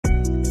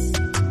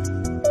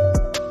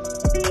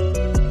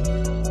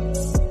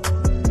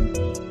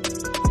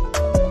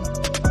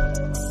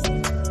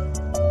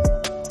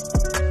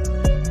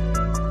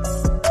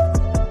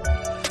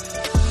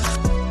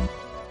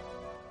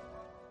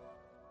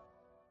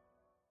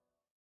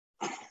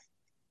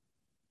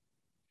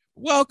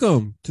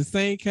Welcome to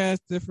Same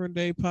Cast Different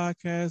Day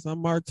podcast.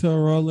 I'm Martel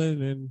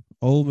Rowland and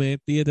Old Man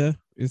Theater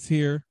is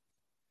here.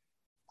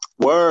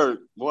 Word.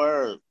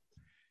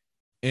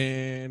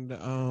 And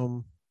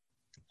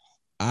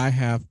I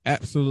have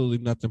absolutely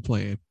nothing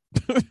planned.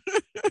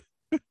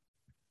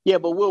 Yeah,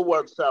 but we'll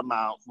work something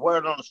out.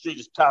 Word on the street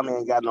is Tommy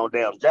ain't got no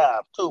damn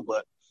job too,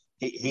 but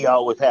he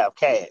always have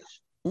cash.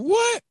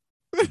 What?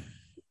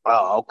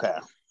 Oh, okay.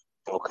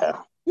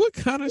 What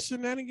kind of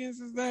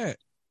shenanigans is that?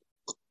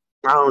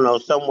 I don't know,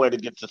 somewhere to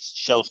get the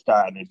show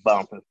started and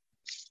bumping.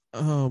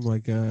 Oh my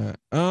god.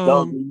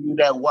 Those of you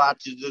that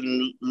watches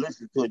and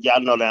listen to it,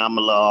 y'all know that I'm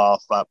a little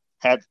off. I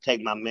had to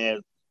take my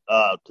meds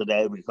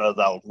today because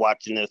I was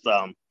watching this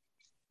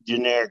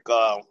generic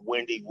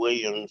Wendy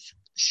Williams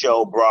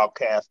show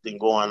broadcasting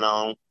going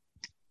on,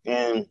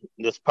 and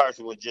this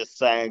person was just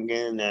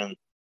singing and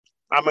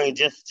I mean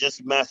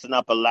just messing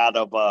up a lot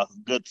of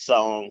good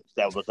songs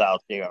that was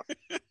out there.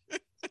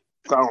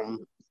 So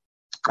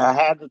I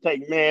had to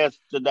take meds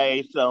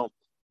today, so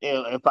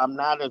if I'm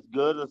not as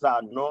good as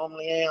I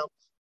normally am,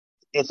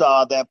 it's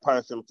all that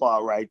person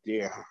fault right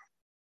there.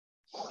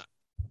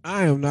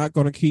 I am not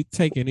going to keep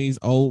taking these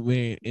old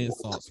man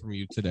insults from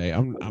you today.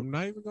 I'm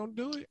not even going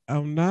to do it.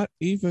 I'm not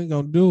even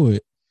going to do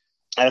it.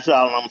 That's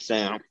all I'm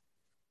saying.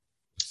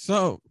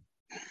 So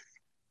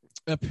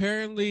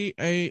apparently,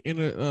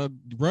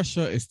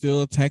 Russia is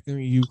still attacking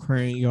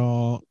Ukraine,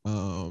 y'all.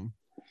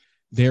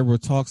 There were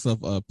talks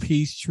of a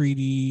peace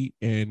treaty,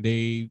 and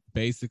they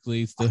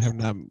basically still have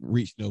not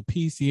reached no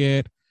peace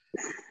yet.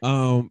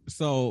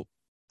 So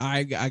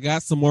I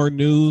got some more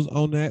news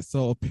on that.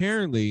 So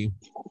apparently,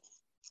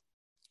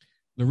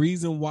 the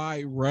reason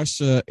why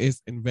Russia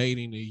is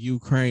invading the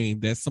Ukraine,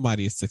 that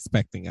somebody is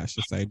suspecting, I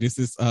should say. This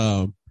is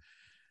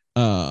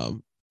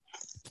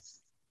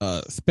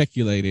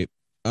speculated.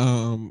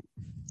 I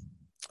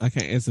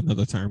can't. It's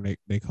another term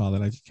they call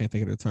it. I just can't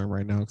think of the term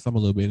right now because I'm a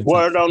little bit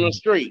word on the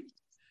street.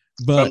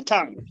 But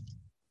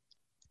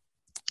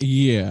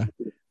yeah.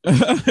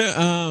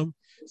 So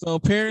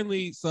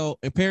apparently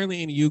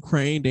in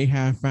Ukraine they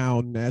have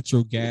found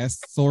natural gas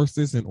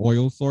sources and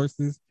oil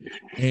sources,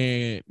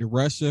 and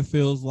Russia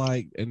feels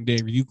like, and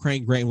then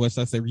Ukraine granted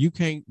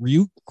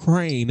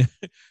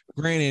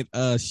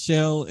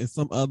Shell and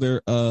some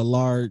other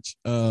large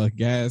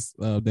gas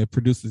that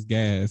produces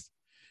gas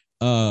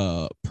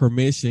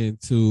permission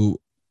to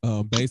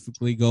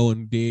basically go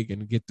and dig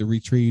and get to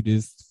retrieve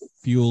this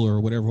fuel or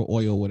whatever,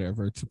 oil,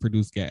 whatever, to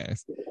produce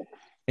gas.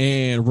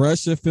 And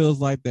Russia feels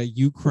like that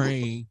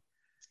Ukraine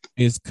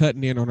is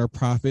cutting in on their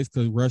profits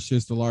because Russia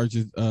is the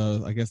largest,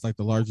 I guess, like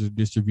the largest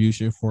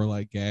distribution for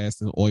like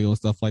gas and oil and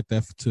stuff like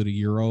that to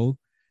the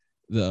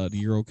the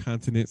Euro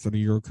continents or the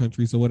Euro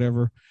countries or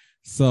whatever.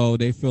 So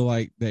they feel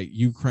like that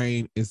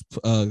Ukraine is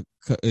cutting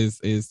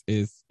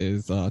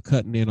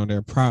in on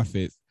their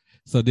profits.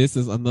 So this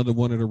is another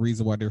one of the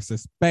reasons why they're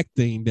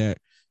suspecting that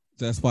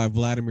that's why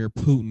Vladimir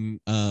Putin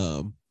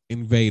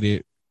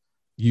invaded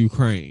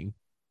Ukraine.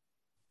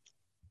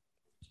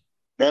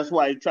 That's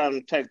why he's trying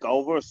to take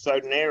over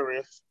certain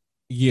areas.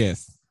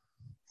 Yes.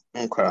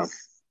 Okay.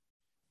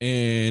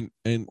 And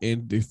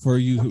for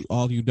you,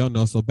 all you don't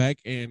know, so back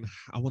in,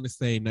 I want to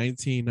say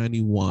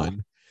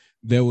 1991,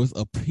 there was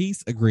a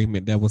peace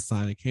agreement that was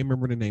signed. I can't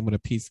remember the name of the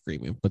peace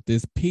agreement, but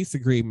this peace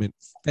agreement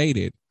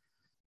stated,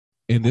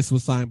 and this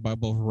was signed by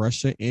both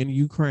Russia and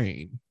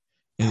Ukraine,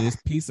 and this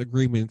peace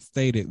agreement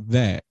stated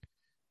that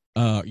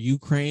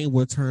Ukraine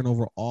would turn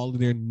over all of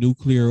their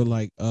nuclear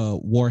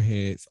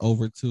warheads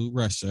over to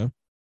Russia,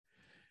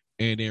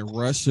 and then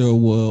Russia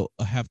will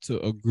have to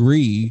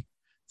agree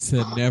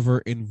to never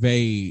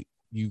invade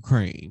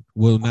Ukraine,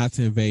 not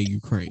to invade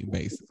Ukraine,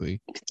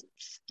 basically.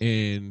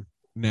 And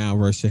now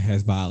Russia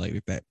has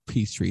violated that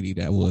peace treaty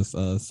that was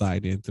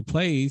signed into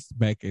place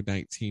back in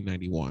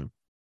 1991.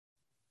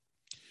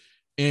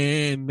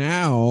 And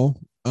now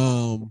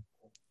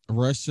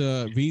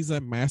Russia, Visa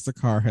and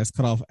MasterCard has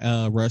cut off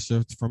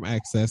Russia from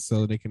access,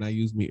 so they cannot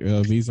use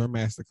Visa or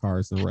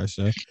MasterCards in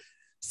Russia.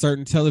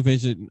 Certain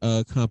television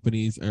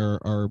companies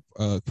or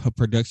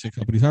production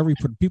companies, however,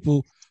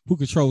 people who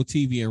control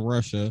TV in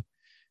Russia,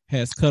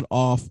 has cut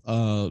off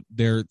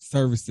their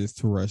services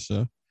to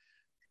Russia.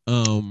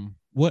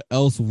 What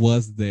else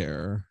was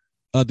there?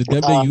 The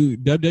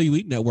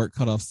WWE network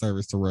cut off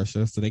service to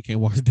Russia, so they can't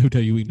watch the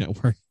WWE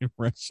network in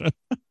Russia.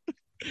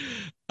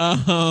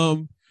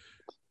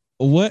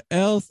 What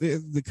else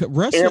is the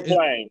Russia?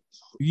 Airplanes.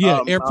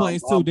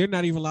 Airplanes too. They're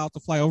not even allowed to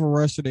fly over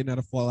Russia. They're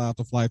not allowed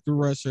to fly through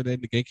Russia. They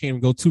can't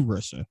even go to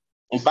Russia.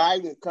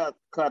 Biden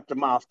cut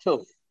them off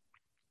too.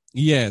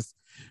 Yes,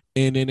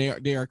 and then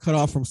they are cut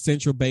off from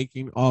central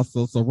banking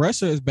also. So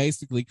Russia is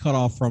basically cut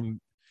off from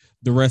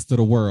the rest of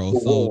the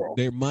world. So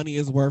their money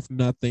is worth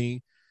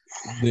nothing.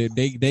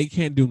 They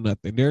can't do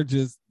nothing. They're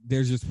just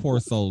poor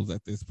souls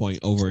at this point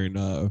over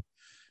in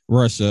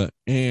Russia.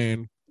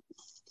 And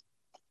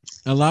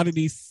a lot of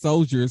these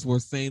soldiers were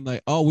saying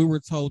like, oh, we were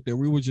told that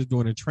we were just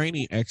doing a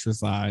training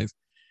exercise.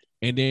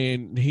 And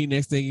then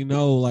next thing you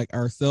know, like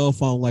our cell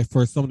phone, like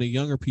for some of the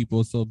younger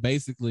people. So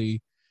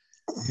basically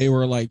they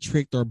were like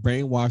tricked or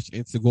brainwashed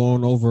into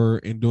going over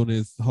and doing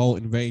this whole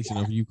invasion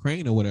of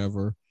Ukraine or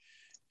whatever.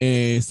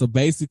 And so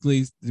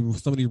basically,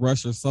 some of these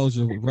Russian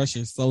soldiers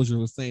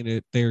were saying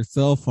that their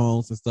cell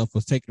phones and stuff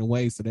was taken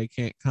away, so they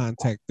can't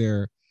contact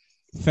their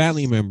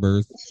family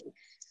members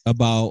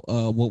about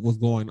what was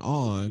going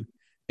on.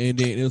 And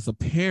then it was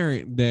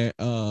apparent that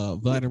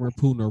Vladimir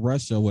Putin of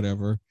Russia, or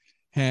whatever,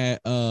 had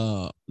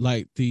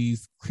like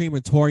these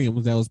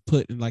crematoriums that was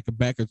put in like a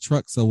back of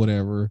trucks or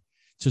whatever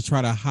to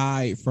try to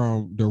hide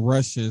from the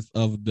Russians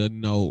of the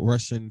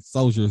Russian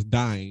soldiers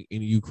dying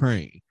in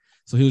Ukraine.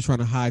 So he was trying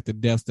to hide the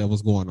deaths that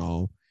was going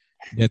on,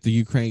 that the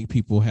Ukraine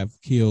people have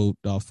killed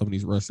off some of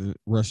these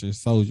Russian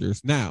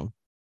soldiers. Now,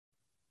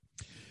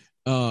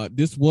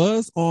 this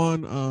was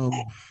on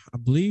I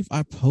believe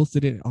I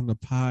posted it on the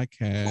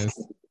podcast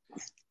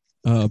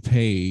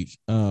page.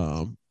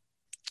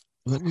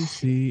 Let me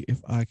see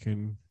if I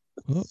can.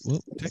 Well,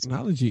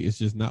 technology is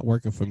just not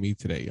working for me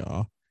today,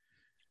 y'all.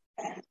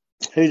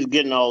 He's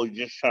getting old. He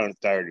just turned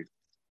 30.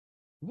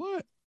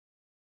 What?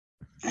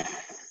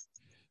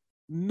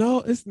 No,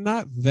 it's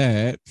not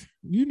that.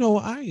 You know,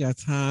 I ain't got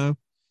time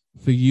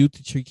for you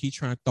to keep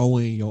trying to throw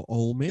in your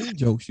old man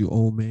jokes, you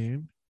old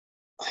man.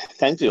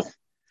 Thank you.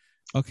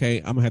 Okay,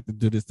 I'm gonna have to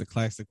do this the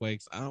classic way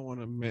because I don't want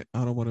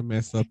to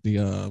mess up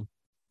the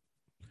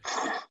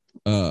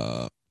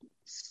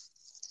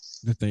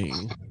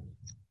thing.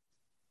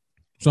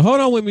 So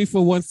hold on with me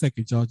for 1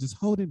 second, y'all. Just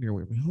hold in there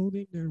with me. Hold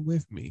in there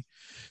with me.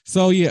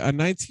 So yeah, a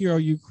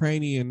 19-year-old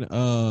Ukrainian,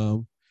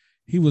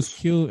 he was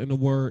killed in the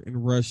war in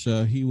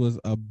Russia. He was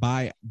a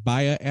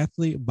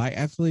biathlete,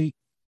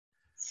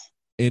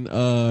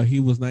 and he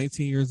was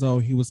 19 years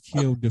old. He was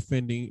killed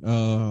defending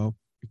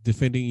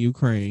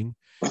Ukraine.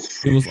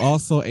 There was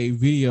also a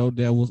video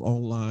that was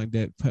online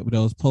that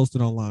was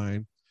posted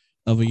online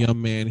of a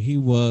young man.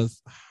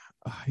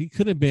 He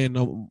could have been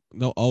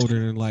no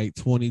older than like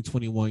 20,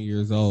 21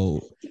 years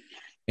old.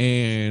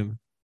 And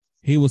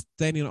he was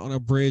standing on a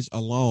bridge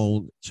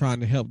alone trying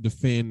to help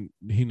defend,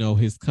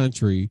 his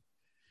country.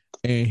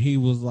 And he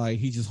was like,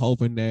 he's just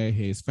hoping that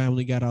his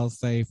family got out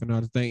safe and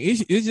all the thing.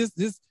 It's just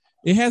this.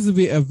 It has to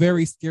be a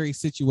very scary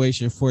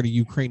situation for the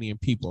Ukrainian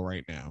people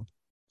right now,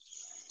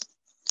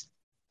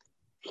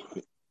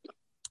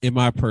 in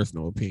my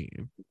personal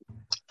opinion,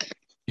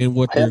 and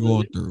what they're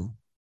going through.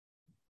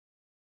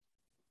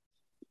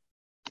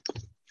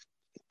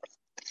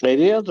 It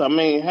is. I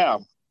mean,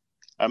 hell,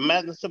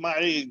 imagine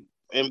somebody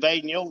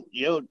invading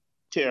your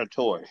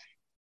territory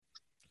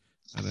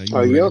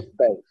or your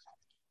space.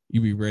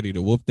 You be ready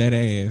to whoop that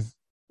ass.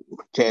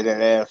 Tear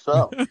that ass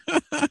up.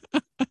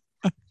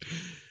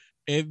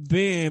 And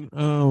then,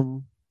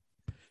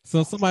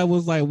 so somebody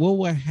was like, what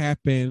would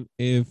happen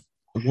if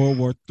World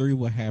War III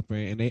would happen?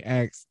 And they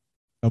asked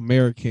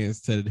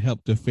Americans to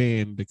help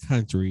defend the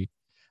country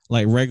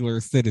like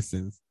regular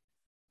citizens.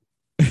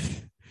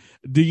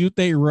 Do you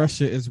think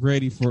Russia is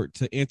ready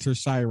to enter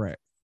Chirac?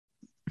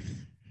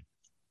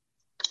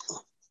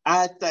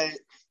 I think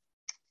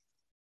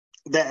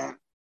that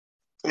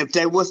if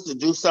they was to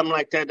do something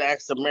like that, to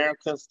ask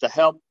Americans to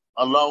help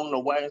along the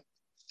way,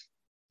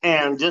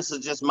 and this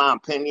is just my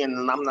opinion,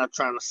 and I'm not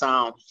trying to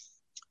sound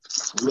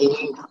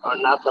mean or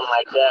nothing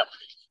like that,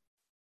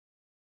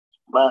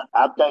 but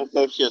I think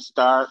they should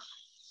start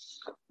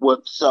with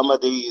some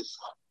of these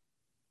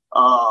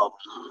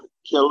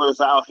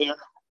killers out here.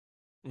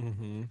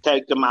 Mm-hmm.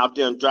 Take them out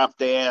there and drop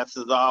their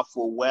asses off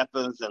with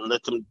weapons and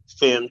let them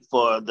fend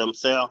for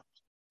themselves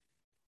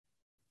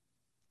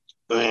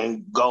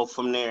and go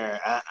from there.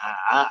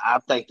 I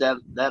think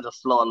that'll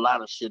slow a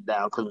lot of shit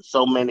down because there's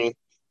so many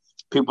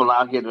people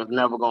out here that's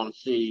never going to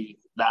see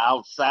the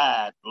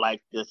outside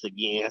like this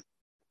again.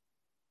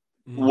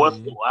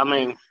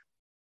 Mm-hmm.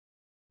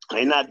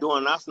 They're not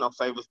doing us no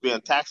favors being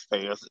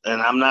taxpayers,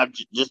 and I'm not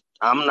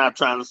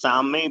trying to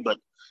sound mean, but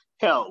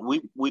hell,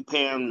 we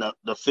pay them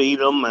to feed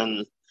them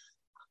and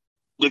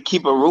to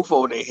keep a roof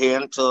over their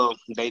head until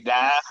they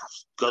die,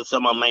 because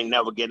some of them ain't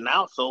never getting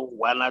out. So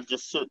why not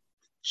just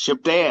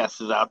ship their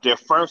asses out there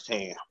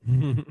firsthand?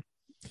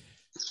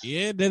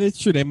 Yeah, that is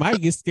true. They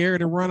might get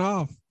scared and run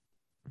off.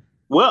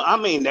 Well, I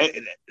mean,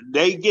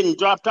 they getting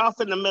dropped off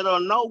in the middle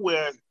of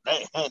nowhere.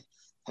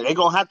 They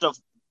gonna have to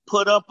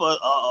put up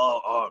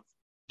a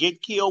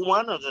get killed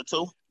one of the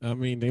two. I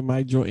mean, they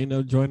might end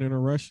up joining the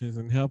Russians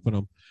and helping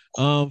them.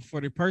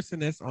 For the person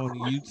that's on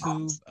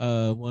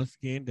YouTube, once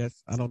again,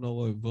 I don't know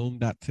what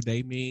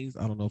boom.today means.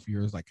 I don't know if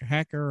you're like a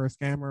hacker or a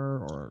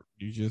scammer or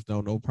you just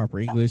don't know proper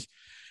English.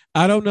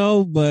 I don't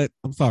know, but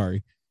I'm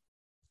sorry.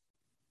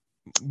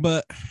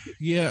 But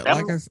yeah,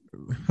 Is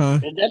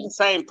that the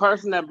same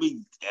person that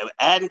be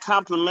adding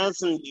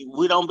compliments and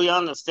we don't be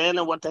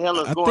understanding what the hell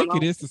is going on? I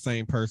think it is the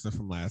same person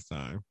from last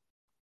time.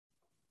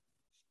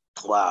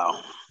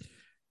 Wow.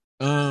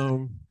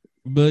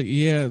 But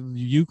yeah,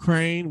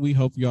 Ukraine, we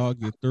hope y'all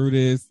get through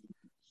this.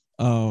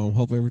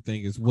 Hope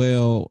everything is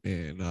well,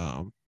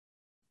 and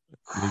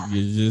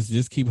you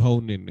just keep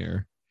holding in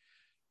there.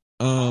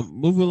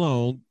 Moving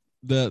along,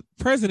 the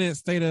president's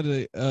State of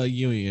the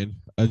Union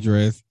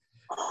address.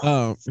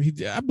 I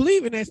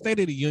believe in that State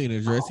of the Union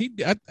address.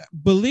 I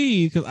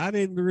believe, because I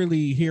didn't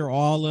really hear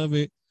all of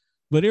it,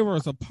 but there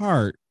was a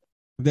part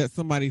that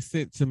somebody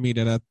said to me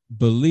that I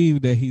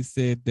believe that he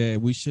said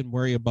that we shouldn't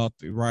worry about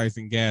the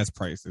rising gas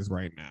prices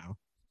right now.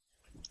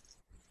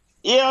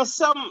 Yeah,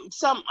 some.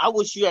 I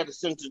wish you had to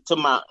send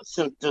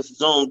this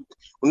Zoom.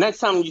 Next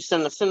time you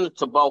send it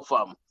to both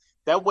of them.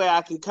 That way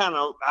I can kind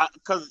of,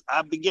 because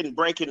I be getting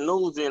breaking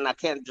news and I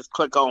can't just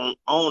click on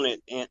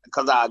it, and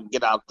because I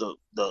get out the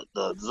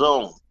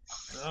Zoom.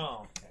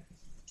 Oh, okay.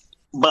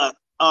 But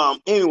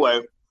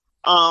anyway,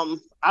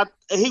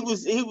 he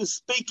was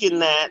speaking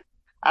that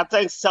I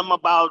think something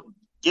about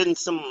getting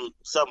some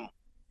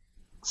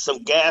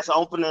gas,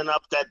 opening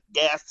up that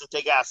gas that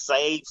they got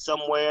saved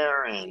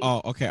somewhere, and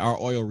okay, our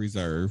oil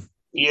reserve.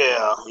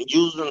 Yeah,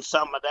 using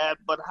some of that.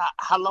 But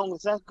how long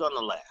is that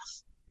gonna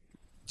last?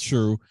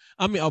 True.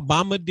 I mean,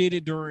 Obama did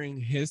it during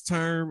his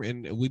term,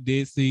 and we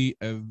did see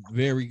a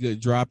very good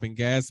drop in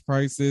gas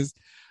prices.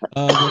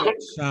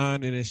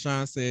 Sean, and as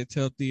Sean said,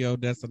 tell Theo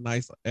that's a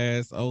nice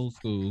ass old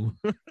school.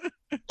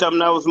 Tell him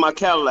that was my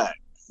Cadillac.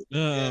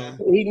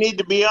 He need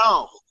to be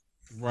on.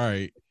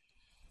 Right.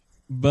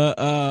 But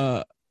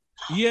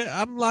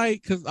yeah, I'm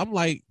like,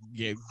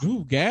 yeah,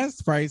 dude,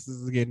 gas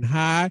prices are getting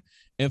high.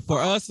 And for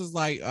us, it's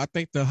like, I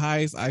think the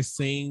highest I've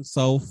seen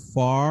so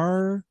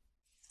far,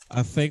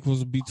 I think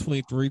was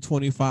between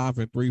 325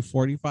 and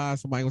 345.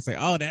 Somebody will say,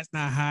 oh, that's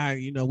not high.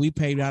 You know, we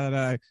paid out of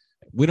that.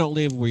 We don't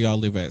live where y'all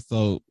live at.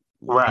 So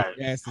right,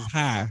 gas is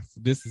high.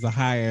 This is a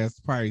high ass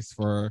price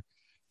for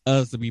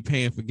us to be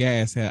paying for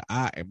gas. Here,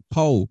 I am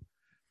poor.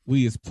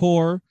 We is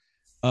poor.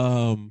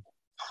 The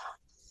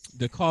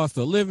cost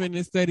of living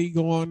is steady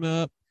going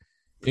up.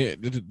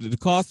 The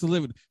cost of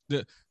living,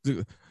 the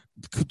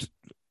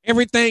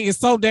everything is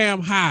so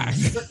damn high.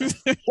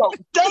 So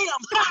damn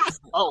high.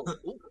 Oh,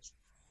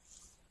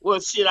 well,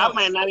 shit, I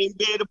might not even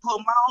be able to put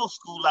my own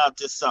school out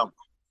this summer.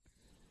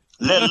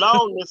 Let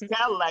alone this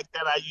Cadillac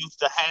that I used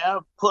to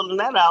have. Pulling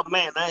that out,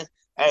 man.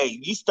 Hey,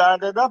 you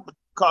started up, it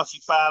cost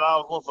you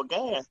 $5 worth of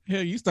gas.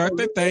 Hell, you start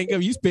that thing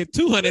up, you spent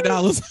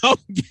 $200 on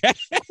gas.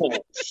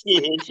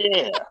 Shit,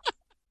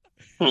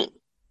 yeah.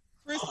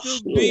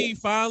 Crystal B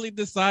finally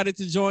decided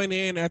to join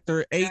in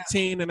after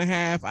 18 and a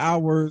half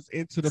hours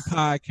into the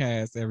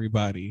podcast,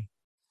 everybody.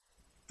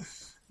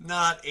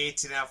 Not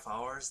 18 and a half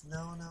hours.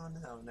 No.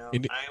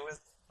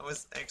 I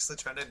was actually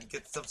trying to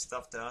get some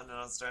stuff done, and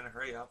I was trying to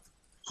hurry up.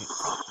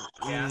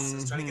 Yes, I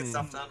was trying to get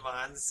stuff done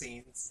behind the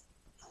scenes.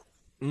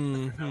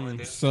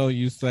 So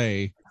you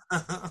say.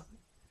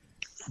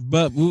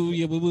 But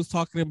we was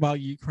talking about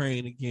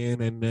Ukraine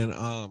again, and then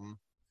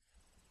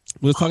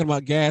we was talking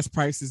about gas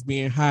prices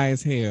being high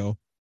as hell.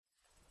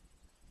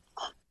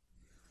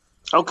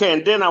 Okay,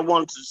 and then I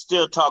wanted to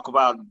still talk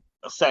about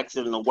sex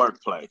in the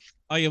workplace.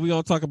 Oh yeah, we're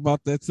gonna talk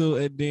about that too.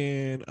 And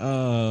then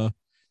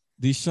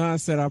Deshaun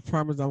said, I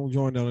promise I'm gonna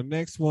join on the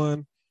next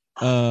one.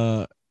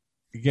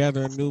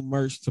 Gather new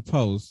merch to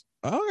post.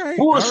 All right.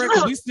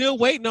 We still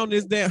waiting on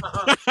this damn.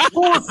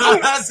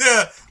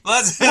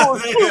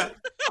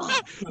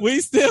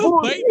 We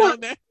still waiting on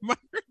that merch.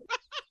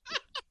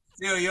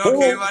 Yo, you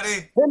okay,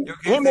 buddy? You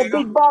okay, him and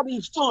big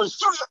body's full of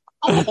shit.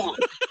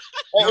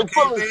 You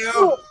okay,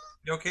 Theo?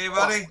 You okay,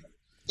 buddy?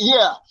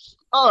 Yeah.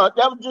 That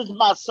was just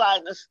my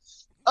sinus.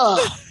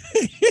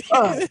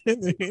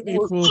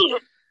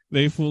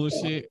 They full of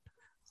shit.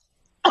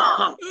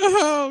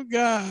 Oh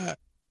God.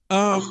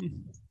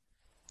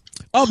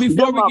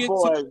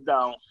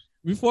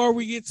 Before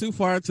we get too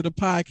far into the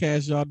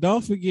podcast, y'all,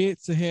 don't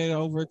forget to head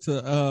over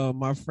to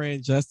my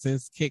friend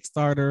Justin's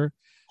Kickstarter.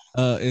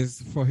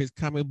 Is for his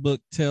comic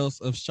book Tales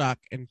of Shock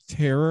and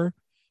Terror.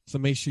 So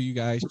make sure you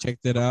guys check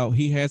that out.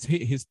 He has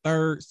hit his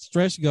third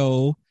stretch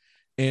goal.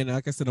 And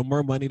like I said, the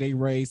more money they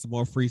raise, the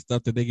more free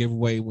stuff that they give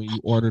away when you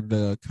order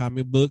the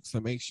comic book.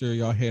 So make sure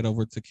y'all head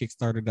over to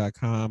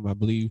Kickstarter.com. I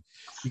believe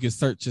you can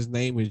search his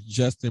name is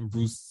Justin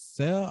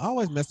Brucell. I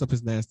always mess up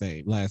his last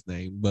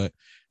name, but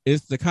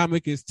the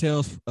comic is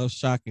Tales of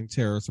Shock and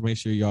Terror. So make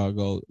sure y'all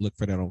go look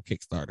for that on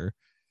Kickstarter.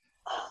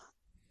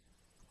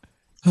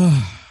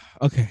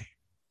 Okay.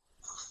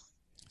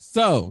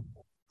 So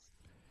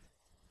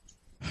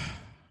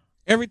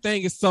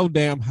everything is so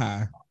damn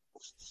high.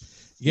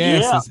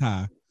 Gas is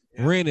high.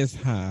 Rent is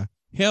high.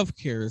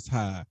 Healthcare is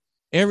high.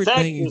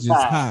 Everything is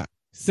just high.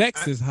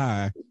 Sex is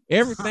high.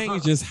 Everything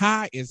is just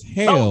high as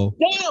hell.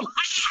 Damn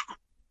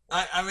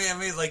high. I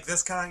mean, like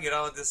this kind,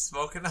 this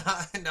smoking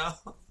high.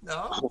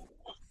 No.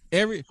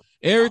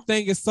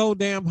 Everything is so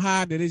damn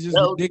high that it's just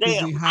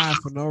ridiculously high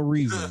for no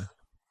reason.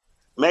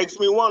 Makes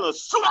me want to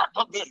slap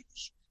a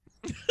bitch.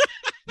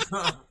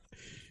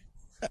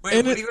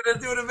 Wait, what are you gonna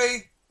do to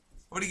me?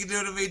 What are you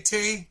gonna do to me,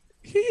 T?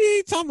 He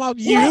ain't talking about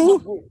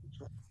you.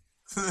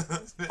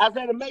 I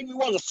said it made me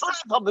want to slap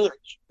a bitch.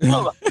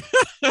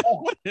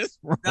 That's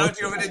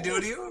what you want me to do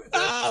to you?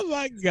 Oh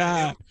my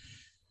God.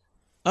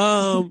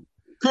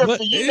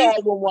 Crystal, you know I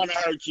wouldn't want to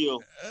hurt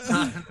you.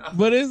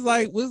 But it's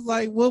like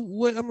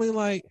what I mean,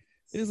 like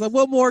it's like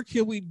what more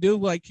can we do?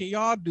 Like, can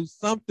y'all do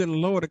something to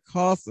lower the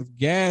cost of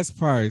gas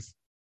price?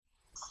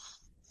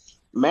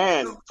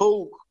 Man,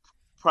 food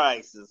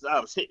prices.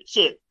 Oh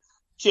shit.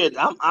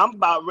 I'm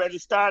about ready to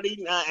start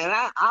eating, and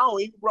I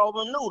don't eat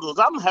Roman noodles.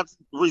 I'm gonna have to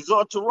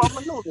resort to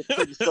Roman noodles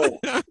pretty soon.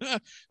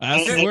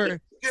 I swear.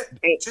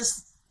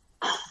 Just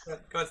go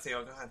ahead,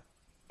 Theo. Go ahead.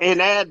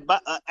 And add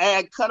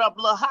cut up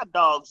little hot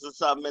dogs or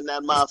something in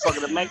that motherfucker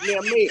to make me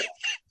a meal.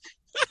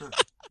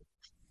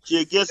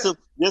 You get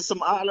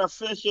some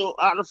artificial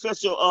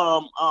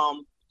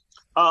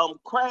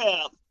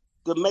crab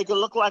to make it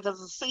look like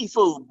it's a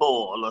seafood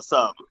boil or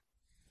something.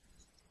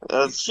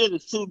 Shit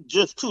is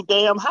too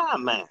damn high,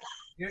 man.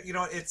 You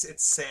know, it's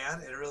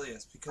sad. It really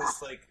is,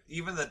 because like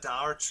even the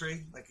Dollar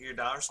Tree, like your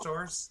dollar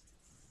stores,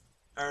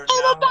 are ain't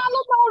now, $1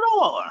 no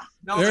more.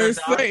 No, it's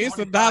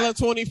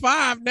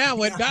 $1.25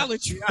 now at Dollar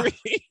Tree.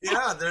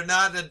 Yeah, they're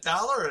not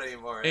 $1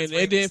 anymore. And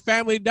then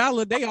Family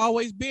Dollar, they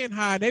always been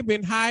high. They've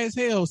been high as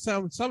hell.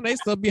 Some they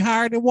still be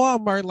higher than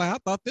Walmart. Like I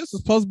thought this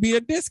was supposed to be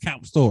a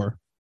discount store.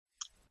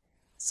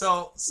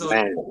 So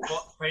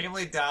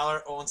Family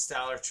Dollar owns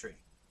Dollar Tree.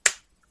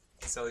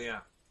 So yeah.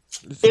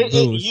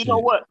 You know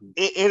what? And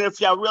if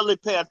y'all really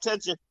pay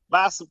attention,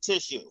 buy some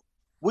tissue.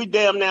 We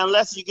damn now,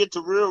 unless you get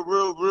to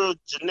real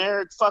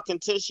generic fucking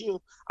tissue,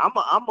 I'm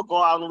gonna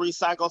go out and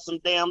recycle some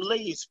damn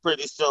leaves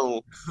pretty soon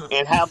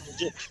and have them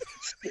just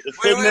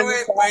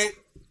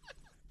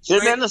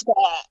sitting in the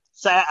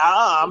side.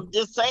 I'm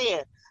just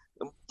saying,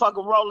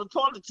 fucking roll of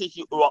toilet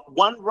tissue,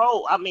 one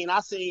roll. I mean, I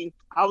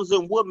was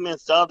in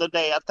Woodman's the other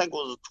day. I think it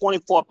was a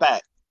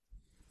 24-pack,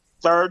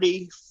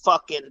 $30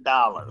 fucking.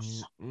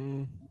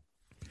 Mm-hmm.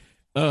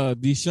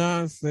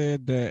 Deshaun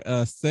said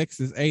that sex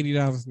is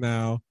 $80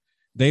 now.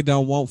 They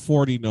don't want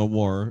 40 no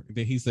more.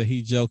 Then he said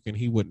he joking.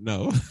 He wouldn't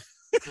know.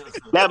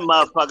 That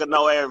motherfucker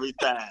know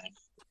everything.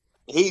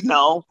 He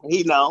know.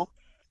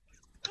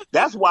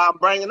 That's why I'm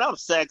bringing up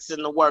sex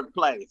in the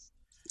workplace.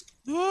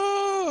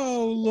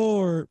 Oh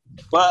Lord.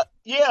 But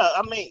yeah,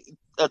 I mean,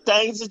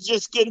 things are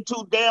just getting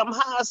too damn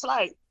high. It's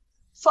like,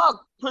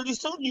 fuck. Pretty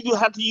soon you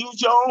have to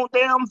use your own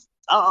damn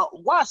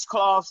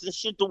washcloths and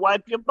shit to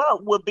wipe your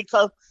butt with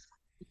because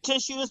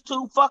tissue is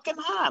too fucking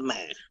high,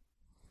 man.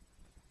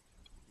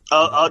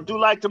 Do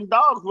like them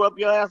dogs rub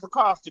your ass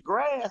across the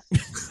grass.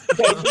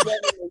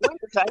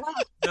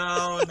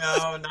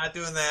 No, not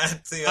doing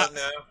that. Theo,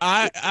 no.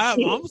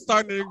 I'm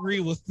starting to agree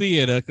with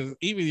Theater because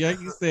even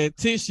like you said,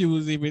 tissue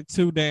was even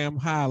too damn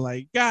high.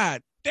 Like,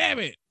 God damn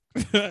it,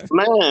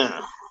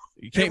 man.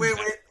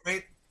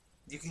 Wait.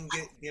 You can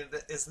get.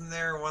 Isn't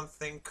there one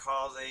thing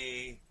called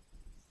a?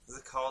 Is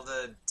it called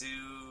a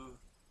do?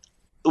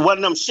 One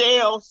of them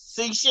shells,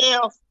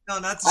 seashells. No,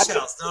 not the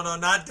shells. No,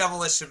 not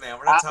Demolition Man.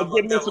 We're not talking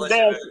about Demolition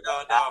Man.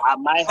 No. I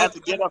might have to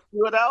get a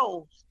few of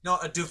those. No,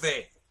 a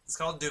duvet. It's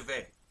called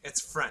duvet.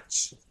 It's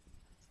French.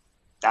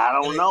 I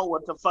don't know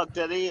what the fuck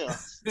that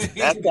is.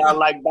 That sounds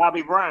like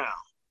Bobby Brown.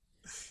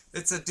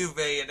 It's a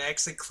duvet and it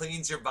actually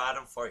cleans your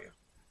bottom for you.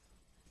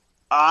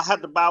 I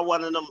have to buy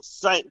one of them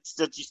sinks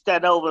that you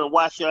stand over and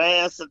wash your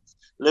ass and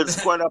let it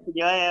squirt up in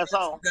your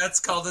asshole. That's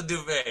called a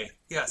duvet.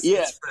 Yes.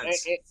 Yeah. It's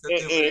French.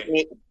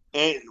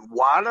 And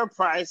water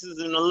prices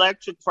and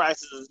electric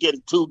prices is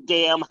getting too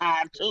damn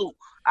high too.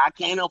 I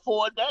can't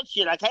afford that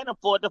shit. I can't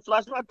afford to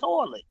flush my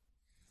toilet.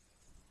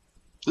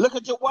 Look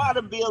at your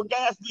water bill,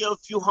 gas bill,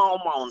 if you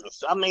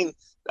homeowners. I mean,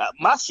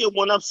 my shit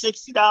went up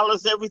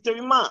 $60 every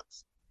 3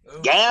 months. Ooh.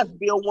 Gas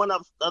bill went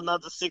up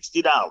another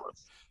 $60.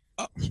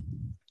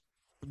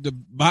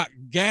 My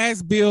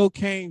gas bill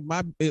came.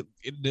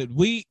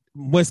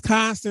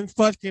 Wisconsin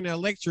fucking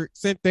electric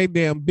sent their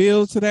damn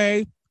bill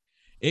today.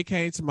 It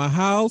came to my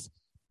house.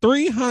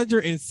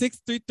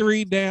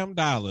 $363 damn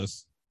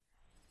dollars.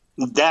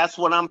 That's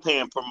what I'm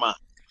paying per month.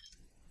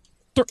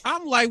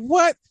 I'm like,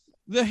 what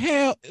the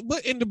hell?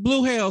 What in the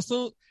blue hell?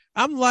 So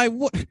I'm like,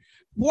 what?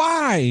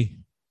 Why?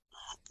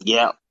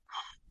 Yeah.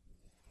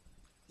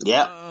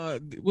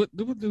 What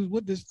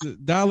does the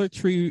Dollar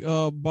Tree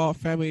bought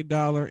Family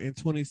Dollar in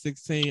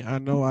 2016? I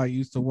know I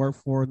used to work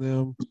for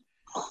them.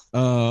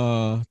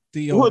 Theo.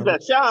 Who was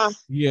that, Sean?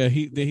 Yeah,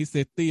 he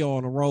said Theo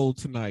on the road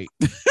tonight.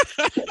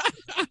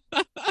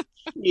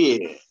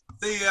 Yeah,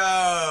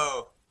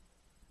 Theo.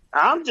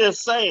 I'm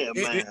just saying,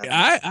 man.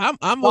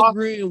 I'm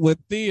agreeing with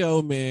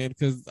Theo, man,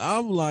 because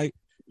I'm like,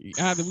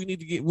 how do we need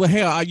to get? Well,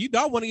 hell, you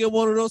don't want to get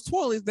one of those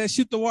toilets that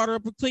shoot the water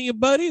up and clean your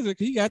butt either,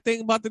 because you got to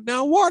think about the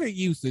down water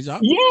usage. Yeah,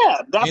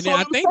 that's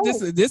what I'm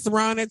saying. This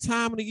around that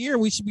time of the year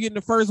we should be getting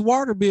the first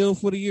water bill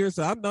for the year.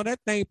 So I know that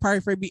thing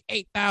probably be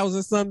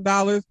 $8,000 some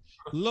dollars.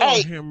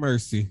 Lord have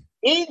mercy.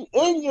 And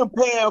you're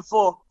paying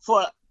for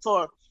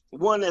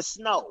when it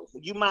snow,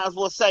 you might as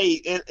well say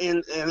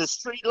in the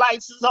street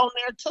lights is on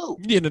there too.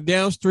 Yeah, the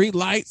down street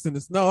lights and the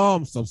snow. Oh,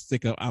 I'm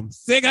sick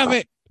of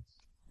it.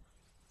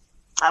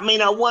 I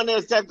mean, I wonder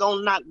if they're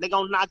gonna knock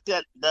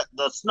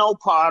the snow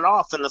part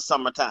off in the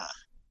summertime.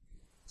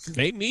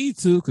 They need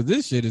to, because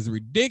this shit is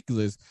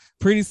ridiculous.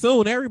 Pretty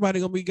soon,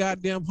 everybody gonna be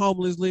goddamn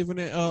homeless, living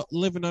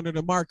under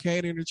the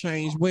Marquette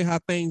interchange. Way how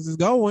things is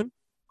going.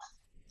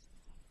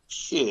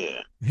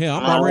 Shit. Hell,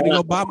 I'm already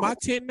gonna buy my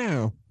tent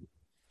now.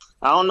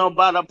 I don't know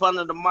about up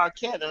under the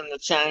Marquette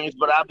interchange,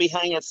 but I'll be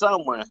hanging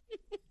somewhere.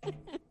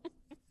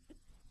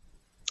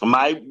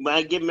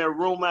 Might give me a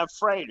room at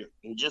Freighter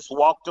and just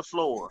walk the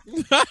floor.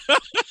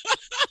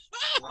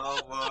 Oh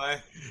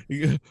boy!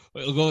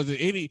 Go to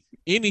any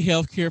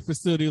healthcare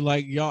facility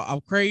like y'all.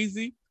 I'm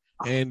crazy,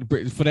 and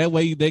for that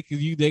way they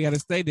got to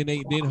stay. Then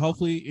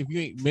hopefully if you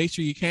ain't make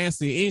sure you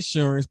cancel your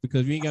insurance,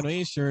 because if you ain't got no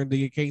insurance, then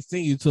you can't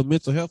send you to a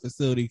mental health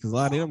facility, because a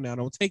lot of them now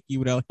don't take you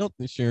without health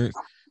insurance,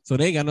 so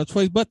they ain't got no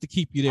choice but to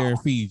keep you there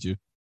and feed you.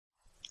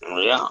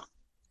 Yeah,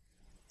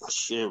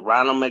 shit.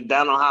 Ronald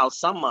McDonald House,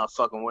 some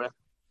motherfucking way.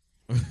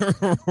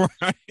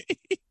 Right.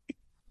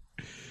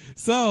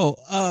 So,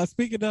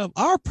 speaking of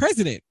our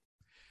president,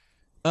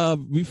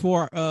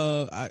 before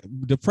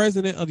the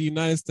president of the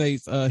United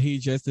States, he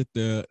addressed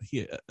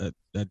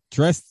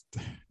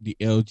the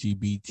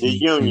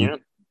LGBT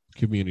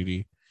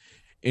community,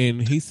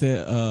 and he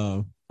said,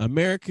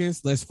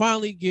 Americans, let's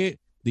finally get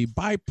the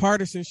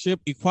Bipartisanship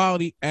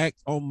Equality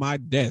Act on my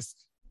desk.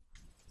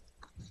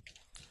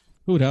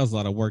 Ooh, that was a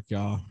lot of work,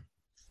 y'all.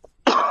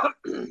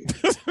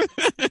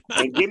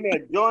 And give me a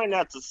joint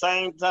at the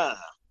same time.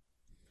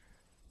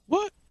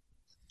 What?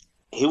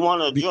 He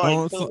want to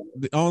join too.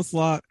 The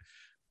onslaught.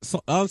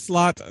 So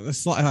onslaught.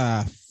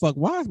 Fuck.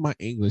 Why is my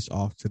English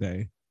off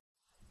today?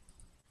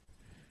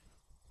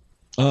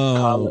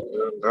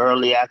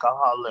 Early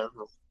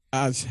alcoholism.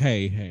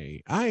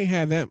 Hey. I ain't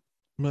had that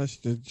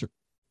much to drink.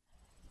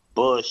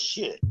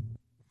 Bullshit.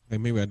 Hey,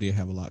 maybe I did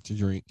have a lot to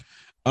drink.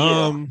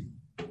 Yeah.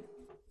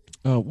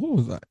 What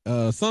was that?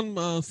 Something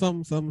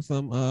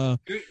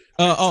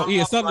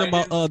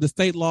about the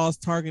state laws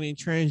targeting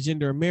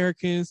transgender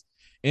Americans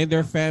and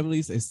their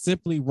families is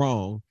simply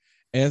wrong.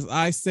 As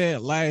I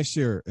said last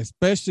year,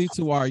 especially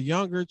to our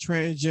younger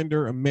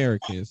transgender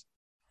Americans,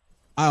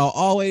 I'll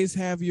always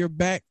have your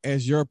back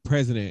as your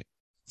president,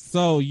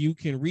 so you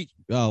can reach.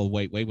 Oh,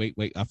 wait!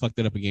 I fucked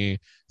it up again.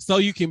 So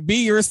you can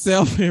be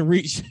yourself and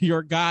reach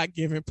your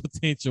God-given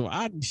potential.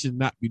 I should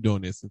not be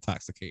doing this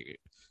intoxicated.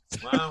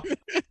 Wow.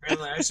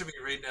 Apparently, I should be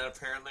reading that,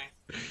 apparently.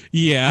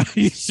 Yeah,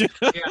 you should.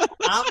 Yeah,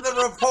 I'm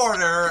the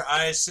reporter.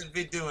 I should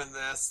be doing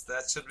this.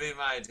 That should be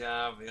my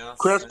job. Yes.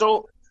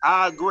 Crystal,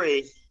 I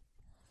agree.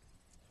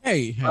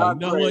 Hey, you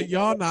know what?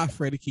 Y'all not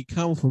afraid to keep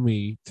coming for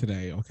me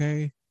today,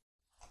 okay?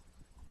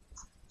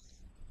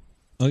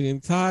 I'm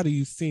getting tired of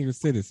you senior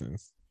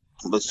citizens.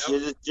 But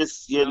shit is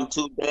just getting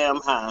too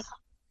damn high.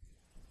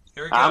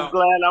 Here we go. I'm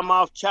glad I'm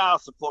off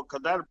child support,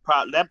 because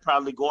that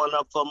probably going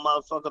up for a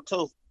motherfucker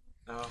too.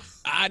 Oh.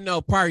 I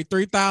know, probably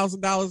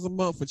 $3,000 a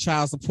month for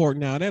child support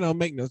now. That don't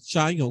make no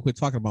child. You gonna quit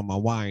talking about my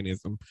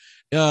wineism.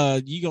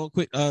 You gonna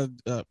quit.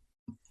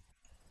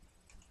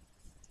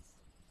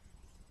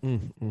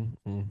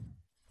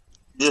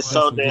 Just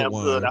so damn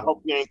good. I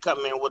hope you ain't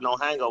coming in with no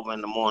hangover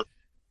in the morning.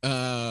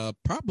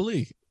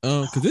 Probably.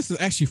 Because this is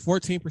actually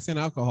 14%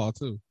 alcohol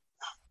too.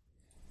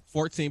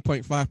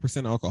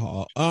 14.5%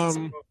 alcohol.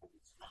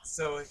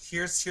 So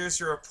here's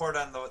your report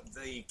on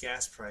the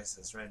gas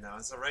prices right now.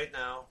 So right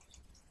now,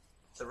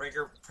 the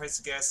regular price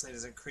of gasoline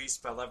has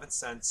increased by 11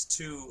 cents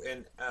to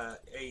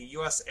a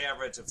U.S.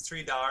 average of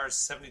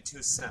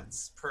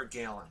 $3.72 per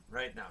gallon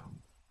right now.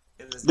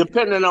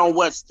 Depending on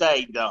what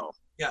state, though.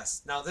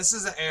 Yes. Now, this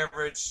is an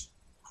average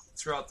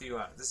throughout the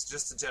U.S. This is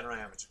just a general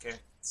average, okay?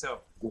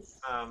 So,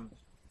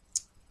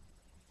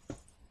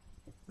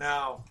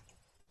 now,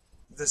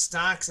 the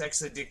stocks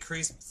actually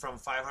decreased from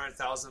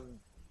 500,000,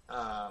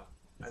 I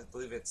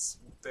believe it's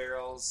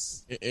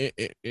barrels.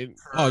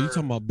 Oh, you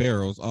talking about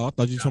barrels? Oh, I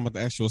thought you were talking about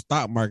the actual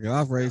stock market. I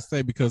was ready to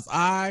say, because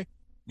my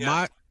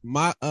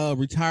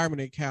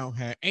retirement account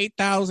had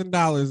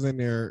 $8,000 in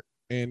there,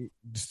 and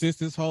since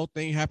this whole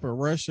thing happened,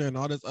 Russia and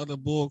all this other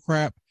bull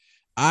crap,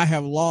 I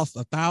have lost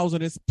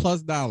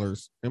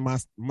 $1,000+ in my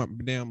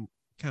damn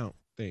account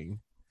thing.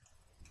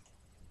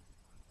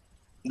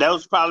 That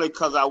was probably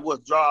because I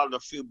withdrawed a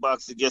few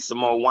bucks to get some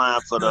more wine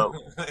for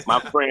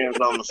my friends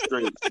on the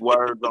street.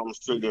 Words on the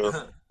street is,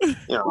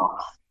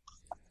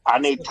 I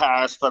need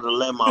tires for the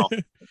limo.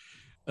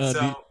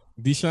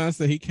 Deshaun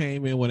said he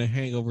came in with a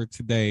hangover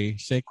today,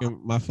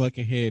 shaking my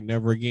fucking head,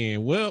 never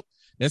again. Well,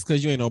 that's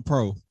because you ain't no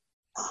pro.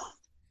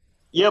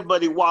 Yeah,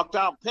 but he walked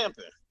out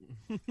pimping.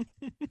 All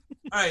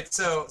right,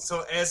 so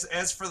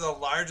as for the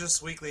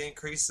largest weekly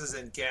increases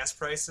in gas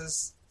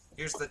prices,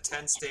 here's the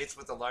 10 states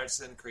with the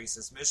largest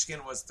increases.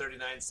 Michigan was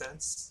 39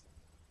 cents.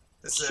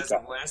 This is as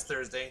of last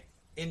Thursday.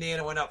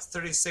 Indiana went up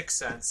 36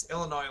 cents.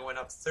 Illinois went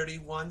up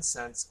 31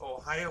 cents.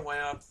 Ohio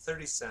went up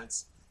 30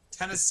 cents.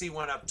 Tennessee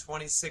went up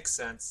 26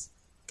 cents.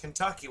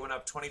 Kentucky went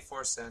up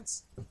 24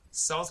 cents.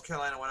 South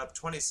Carolina went up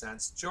 20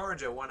 cents.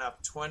 Georgia went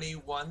up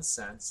 21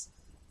 cents.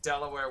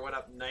 Delaware went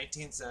up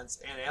 19 cents.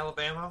 And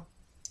Alabama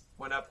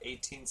went up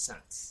 18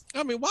 cents.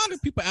 I mean, why do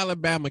people in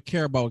Alabama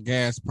care about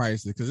gas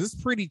prices? Because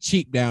it's pretty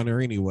cheap down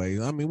there anyway.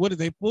 I mean, what was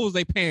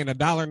they paying?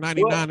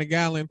 $1.99 a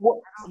gallon?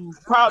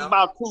 Probably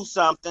about $2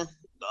 something.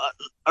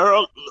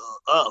 About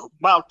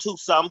 $2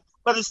 something.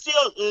 But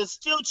it's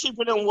still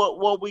cheaper than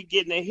what we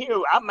getting in here.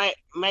 I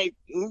may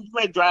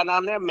drive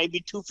down there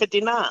maybe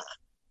 $2.59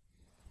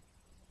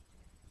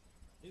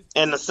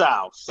 in the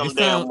South.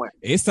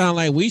 It sounds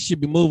like we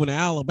should be moving to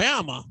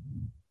Alabama.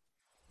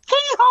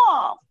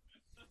 Hee-haw!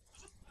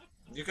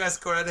 You guys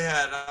go right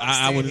ahead.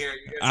 I wouldn't. Here.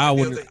 You guys I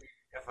wouldn't.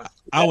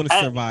 I wouldn't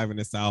Hey, survive in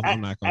the South.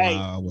 I'm not gonna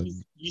lie. I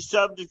wouldn't. You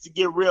subject to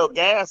get real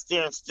gas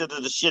there instead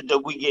of the shit that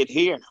we get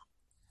here.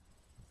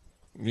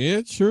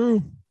 Yeah,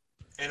 true.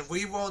 And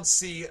we won't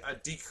see a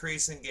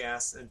decrease in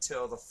gas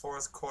until the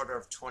fourth quarter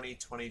of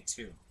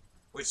 2022,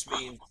 which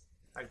means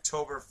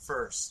October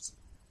 1st.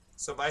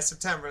 So by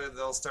September,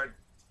 they'll start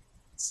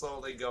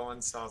slowly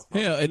going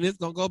southbound. Hell, and it's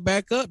gonna go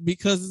back up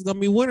because it's gonna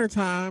be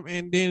wintertime,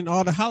 and then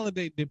all the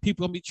holiday, the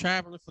people gonna be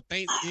traveling for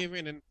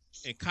Thanksgiving and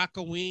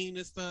Cockaween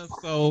and stuff.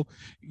 So,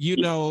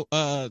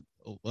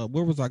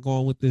 where was I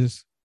going with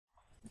this?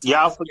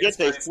 Y'all forget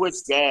they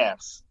switched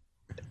gas.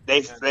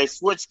 They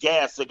switched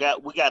gas. We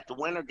got the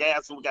winter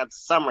gas and we got the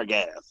summer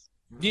gas.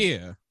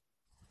 Yeah.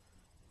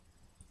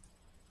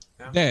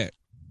 That.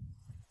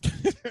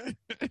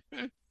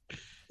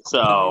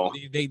 So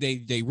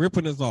they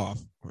ripping us off.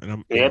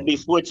 And they'll be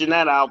switching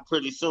that out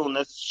pretty soon.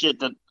 That's shit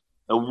that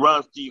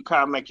runs through your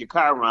car, make your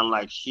car run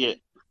like shit.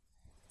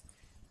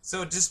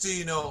 So just so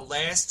you know,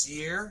 last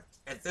year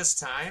at this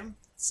time,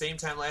 same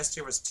time last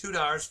year was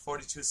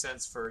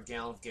 $2.42 for a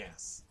gallon of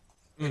gas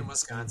in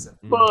Wisconsin.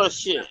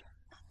 Bullshit.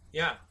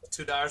 Yeah,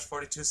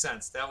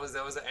 $2.42. That was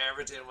the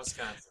average in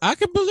Wisconsin. I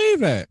can believe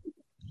that.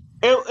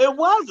 It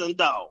wasn't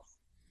though.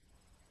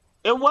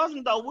 It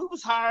wasn't though. We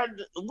was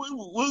hired. We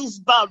was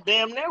about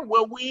damn near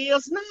where we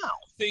is now.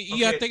 See,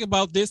 you gotta think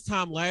about this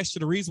time last year.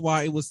 The reason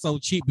why it was so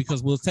cheap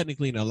because we was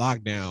technically in a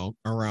lockdown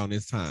around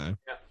this time.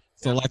 Yeah.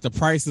 So like the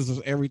prices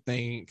of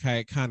everything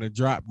had kind of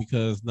dropped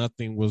because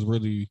nothing was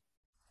really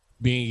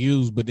being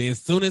used. But then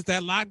as soon as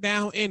that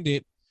lockdown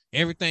ended,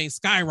 everything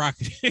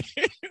skyrocketed.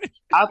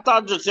 I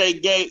thought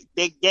that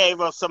they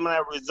gave us some of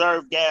that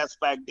reserve gas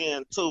back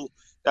then too.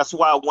 That's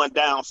why it went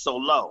down so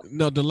low.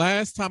 No, the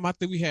last time I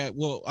think we had,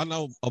 I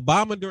know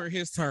Obama during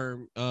his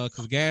term,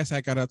 because gas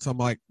had got up to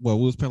we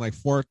was paying like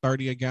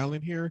 $4.30 a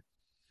gallon here.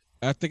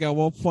 I think at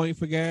one point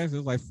for gas, it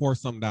was like $4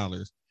 some.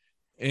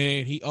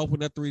 And he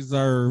opened up the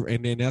reserve,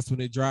 and then that's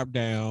when it dropped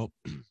down.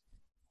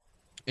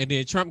 And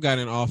then Trump got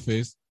in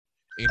office,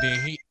 and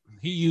then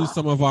he used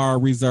some of our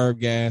reserve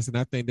gas, and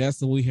I think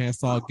that's when we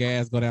saw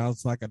gas go down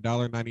to like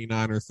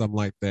 $1.99 or something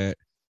like that.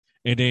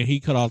 And then he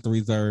cut off the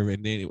reserve,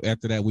 and then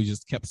after that, we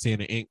just kept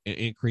seeing an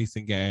increase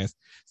in gas.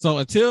 So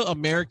until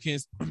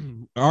Americans,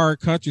 our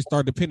country,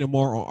 start depending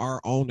more on our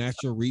own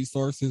natural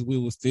resources, we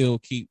will still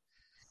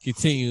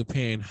continue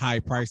paying high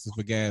prices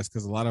for gas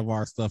because a lot of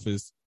our stuff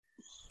is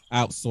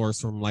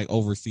outsourced from like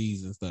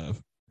overseas and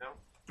stuff.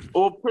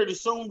 Or pretty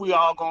soon we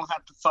all gonna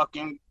have to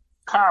fucking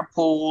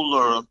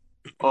carpool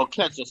or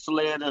catch a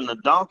sled and a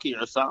donkey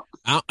or something.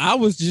 I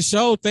was just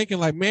thinking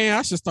like, man,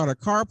 I should start a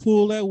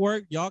carpool at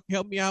work. Y'all can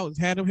help me out.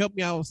 Had them help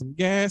me out with some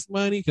gas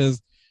money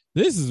because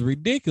this is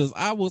ridiculous.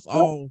 I was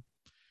on.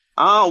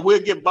 We'll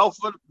get both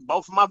of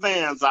my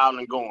vans out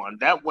and going.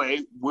 That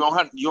way you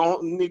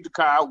don't need the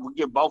car. We'll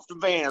get both the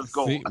vans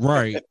going. See,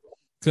 right.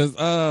 Because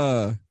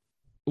I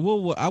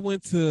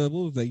went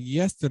to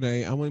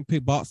yesterday. I went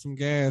and bought some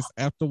gas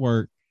after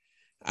work.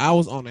 I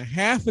was on a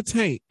half a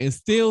tank and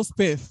still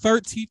spent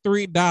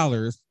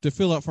 $33 to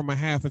fill up from a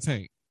half a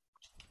tank.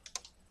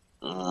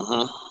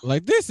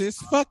 Like, this is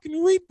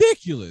fucking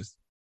ridiculous.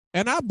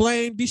 And I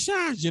blame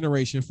Deshaun's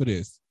generation for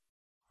this.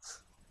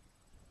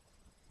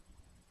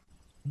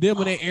 Them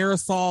with their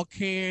aerosol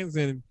cans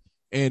and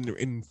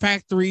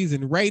factories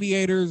and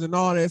radiators and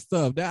all that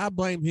stuff. I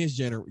blame his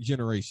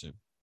generation.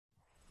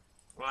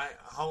 Right.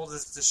 How old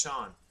is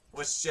Deshaun?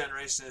 Which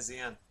generation is he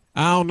in?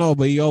 I don't know,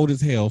 but he old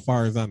as hell, as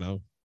far as I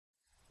know.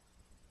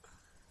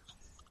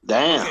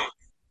 Damn. Okay.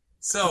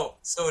 So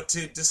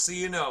just so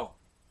you know,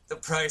 the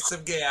price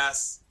of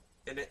gas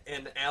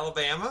in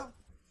Alabama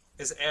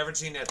is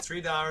averaging at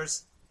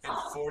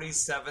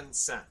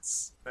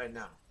 $3.47 right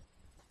now.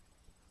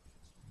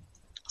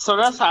 So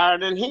that's higher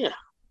than here.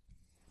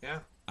 Yeah.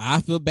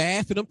 I feel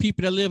bad for them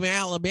people that live in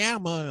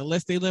Alabama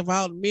unless they live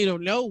out in the middle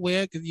of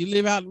nowhere. Because you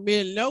live out in the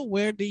middle of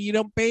nowhere, then you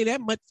don't pay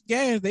that much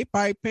gas. They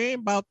probably paying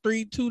about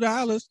 $3 to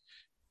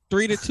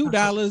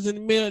 $2 in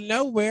the middle of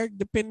nowhere,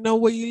 depending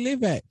on where you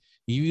live at.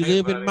 If you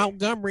live in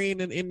Montgomery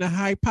in the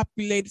high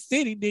populated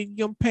city, then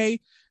you're gonna pay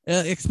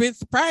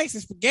expensive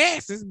prices for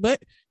gases.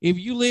 But if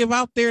you live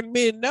out there in the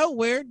middle of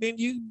nowhere, then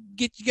you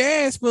get your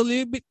gas for a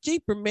little bit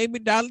cheaper, maybe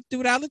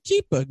 $2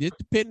 cheaper, just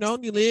depending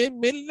on you live in the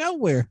middle of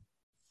nowhere.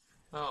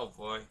 Oh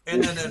boy!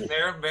 And then in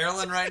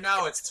Maryland right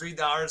now, it's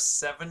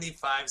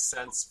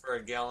 $3.75 for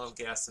a gallon of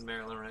gas in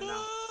Maryland right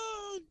now.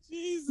 Oh,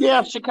 Jesus.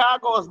 Yeah,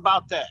 Chicago is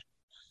about that.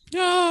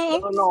 No,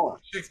 Illinois.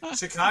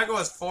 Chicago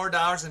is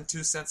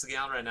 $4.02 a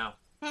gallon right now.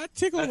 I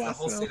tickle That's myself.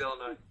 the whole state of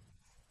Illinois.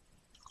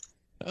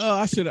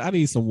 Oh, I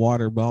need some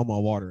water, but all my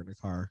water in the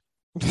car.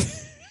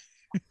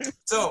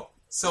 So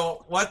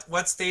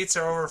what states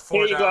are over $4?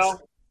 Here you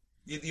go.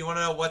 You want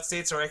to know what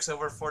states are actually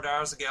over $4 a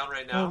gallon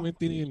right now?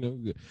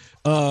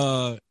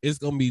 It's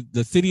gonna be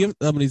the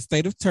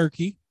state of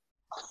Turkey,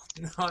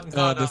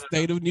 the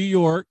state of New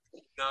York,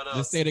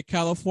 the state of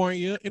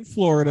California and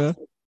Florida,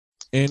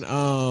 and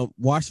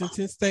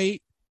Washington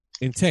State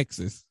and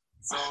Texas.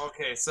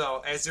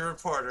 So as your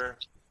reporter,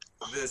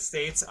 The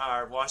states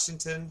are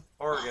Washington,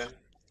 Oregon,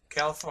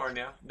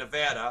 California,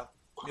 Nevada,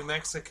 New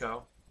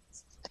Mexico,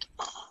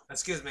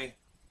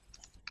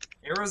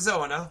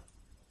 Arizona,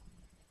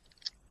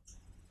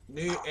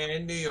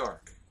 and New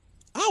York.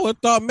 I would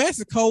have thought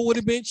Mexico would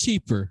have been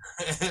cheaper.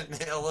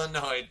 And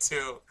Illinois,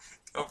 too.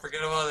 Don't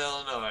forget about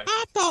Illinois.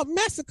 I thought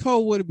Mexico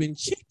would have been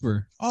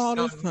cheaper all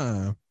this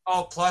time.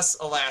 Oh, plus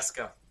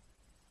Alaska.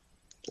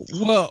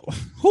 Well,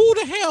 who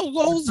the hell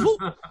goes?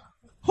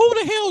 Who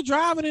the hell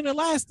driving in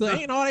Alaska?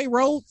 Ain't all they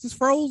roads is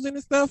frozen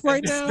and stuff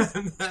right now?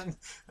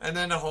 And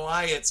then in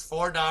Hawaii, it's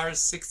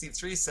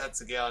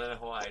 $4.63 a gallon in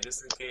Hawaii,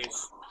 just in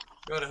case.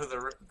 Go to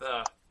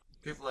the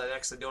people that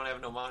actually don't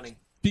have no money.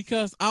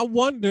 Because I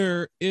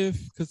wonder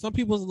because some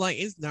people's like,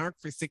 it's dark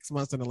for 6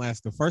 months in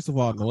Alaska. First of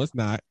all, no, it's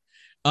not.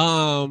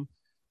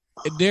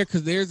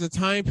 Because there's a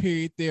time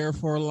period there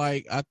for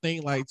like, I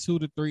think like 2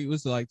 to 3, it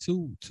was like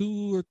two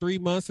or 3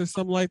 months or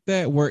something like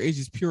that, where it's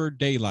just pure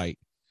daylight.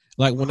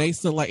 Like when they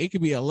sun, like it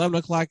could be 11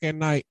 o'clock at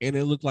night and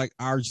it looked like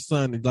our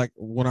sun, like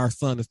when our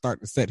sun is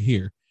starting to set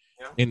here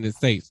in the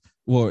States,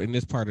 well, in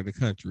this part of the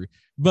country.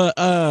 But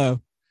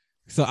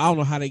so I don't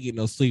know how they get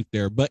no sleep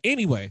there. But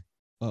anyway,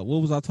 what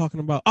was I talking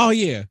about? Oh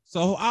yeah.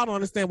 So I don't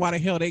understand why the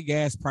hell they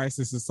gas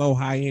prices are so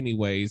high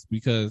anyways,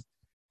 because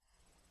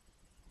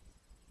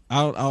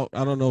I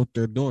don't know what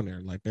they're doing there.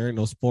 Like there ain't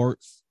no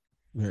sports.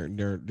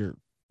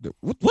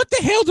 What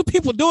the hell do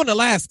people do in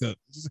Alaska?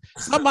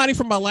 Somebody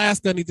from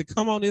Alaska needs to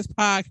come on this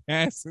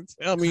podcast and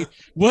tell me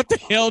what the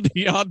hell do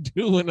y'all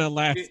do in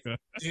Alaska?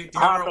 Do you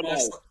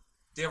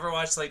ever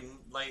watch like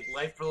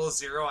Life Below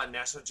Zero on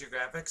National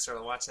Geographic,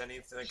 or watch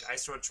anything like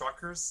Ice Road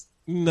Truckers?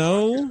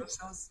 No.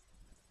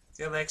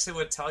 Yeah, they actually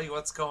would tell you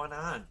what's going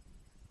on.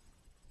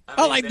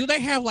 Do they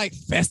have like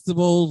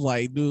festivals?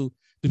 Like do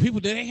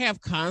they have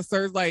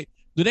concerts? Like,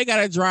 do they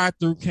gotta drive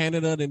through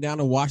Canada and down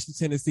to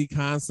Washington to see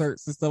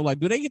concerts and stuff? Like,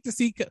 do they get to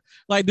see?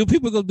 Like, do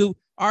people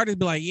artists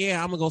be like,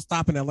 yeah, I'm gonna go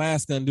stop in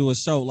Alaska and do a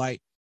show?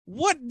 Like,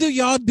 what do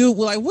y'all do?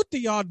 Like, what do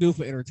y'all do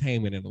for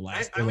entertainment in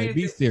Alaska?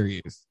 Be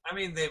serious. I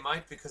mean, they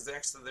might, because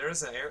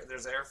there's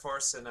Air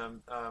Force and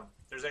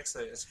there's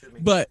actually, excuse me.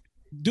 But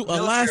do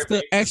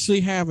Alaska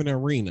actually have an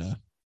arena?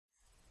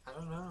 I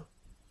don't know.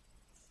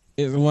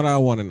 Is what I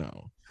want to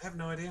know. I have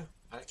no idea.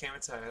 I can't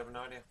even tell you. I have no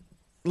idea.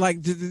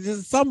 Like,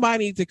 does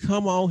somebody need to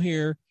come on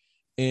here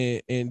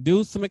and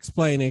do some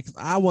explaining? Because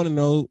I want to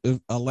know if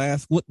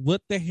Alaska,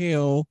 what the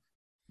hell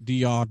do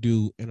y'all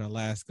do in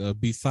Alaska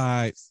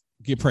besides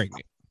get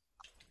pregnant?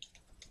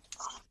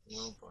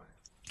 Oh boy.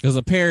 Because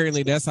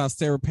apparently that's how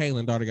Sarah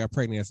Palin's daughter got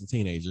pregnant as a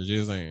teenager.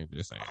 Just saying.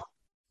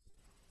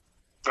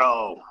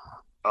 Oh.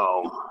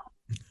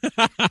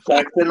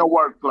 Sex in the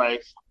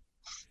workplace.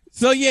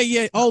 So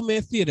yeah, Old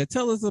Man Theater.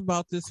 Tell us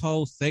about this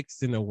whole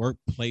sex in the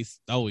workplace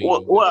story.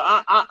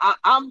 Well,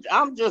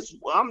 I'm just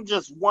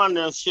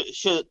wondering,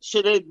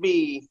 should it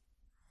be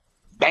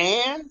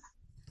banned?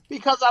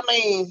 Because I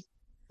mean,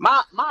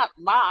 my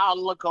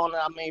outlook on it.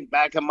 I mean,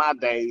 back in my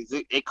days,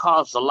 it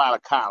caused a lot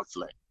of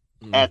conflict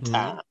at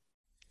times,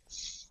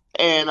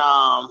 and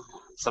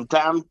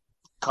sometimes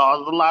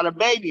caused a lot of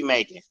baby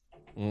making.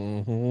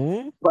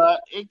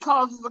 But it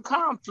causes a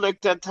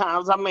conflict at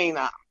times. I mean,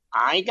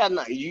 I ain't got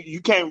nothing.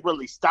 You can't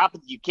really stop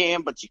it. You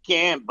can, but you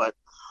can. But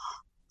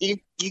you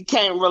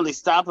can't really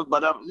stop it.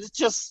 But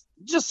it's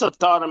just a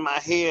thought in my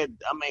head.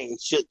 I mean,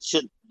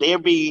 should there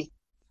be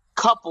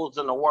couples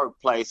in the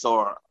workplace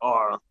or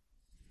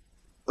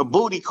the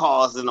booty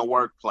calls in the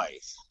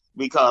workplace?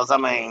 Because I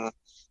mean,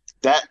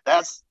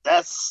 that's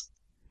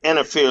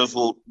interferes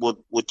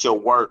with your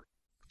work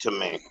to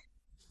me.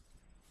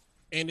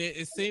 And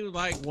it seems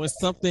like when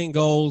something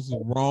goes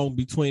wrong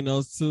between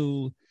those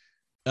two,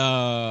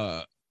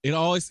 it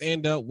always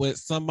end up with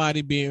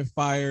somebody being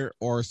fired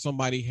or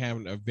somebody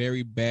having a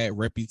very bad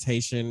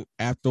reputation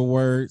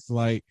afterwards.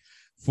 Like,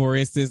 for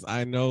instance,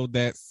 I know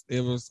that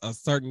it was a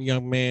certain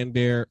young man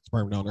there,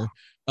 sperm donor,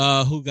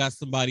 who got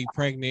somebody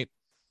pregnant,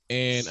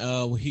 and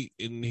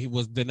he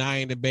was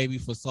denying the baby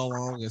for so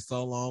long, and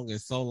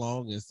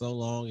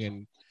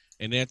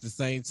at the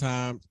same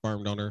time,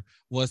 sperm donor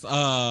was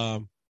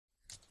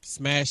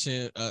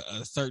smashing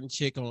a certain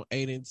chick on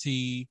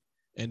 8NT,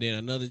 and then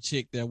another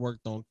chick that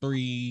worked on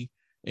 3.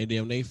 And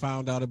then they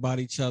found out about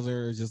each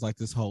other. It's just like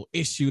this whole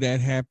issue that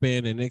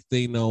happened. And next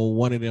thing you know,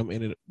 one of them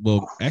ended.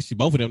 Well, actually,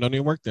 both of them don't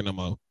even work there no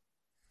more.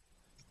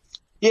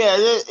 Yeah,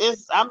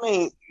 it's. I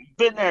mean,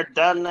 been there,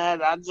 done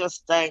that. I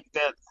just think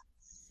that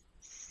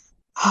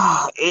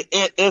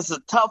it's a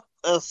tough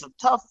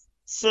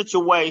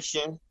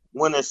situation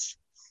when it's.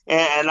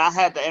 And I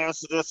had to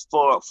answer this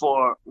for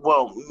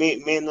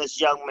me and this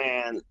young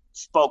man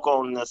spoke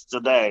on this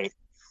today.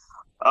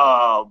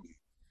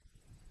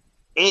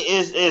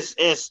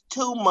 It's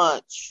too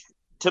much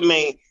to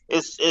me.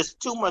 It's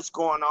too much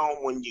going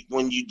on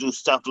when you do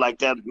stuff like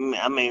that.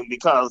 I mean,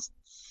 because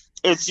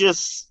it's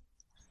just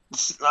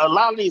a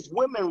lot of these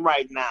women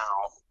right now,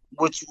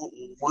 which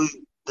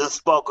we just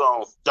spoke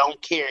on,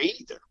 don't care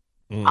either.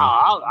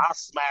 I'll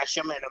smash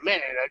them in a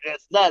minute or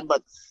just that.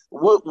 But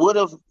what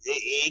if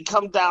it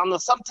comes down to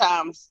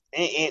sometimes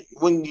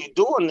when you're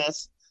doing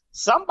this,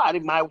 somebody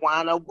might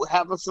wind up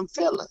having some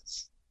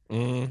feelings.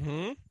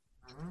 Mm-hmm.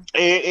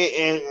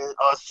 And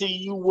or see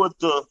you with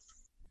the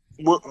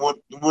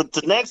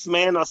next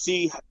man, or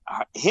see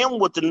him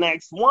with the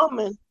next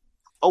woman,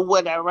 or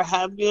whatever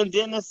have you. And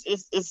then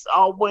it's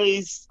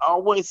always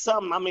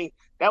something. I mean,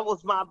 that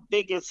was my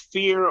biggest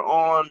fear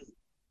on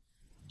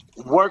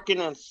working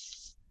in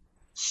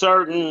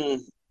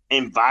certain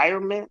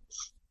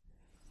environments,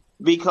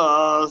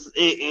 because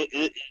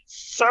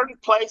certain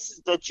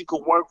places that you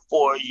could work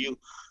for, you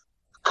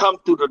come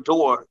through the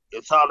door,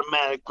 it's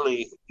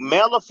automatically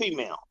male or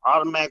female,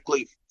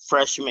 automatically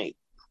fresh meat.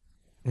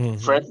 Mm-hmm.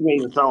 Fresh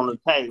meat is on the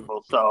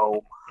table.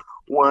 So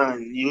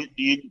when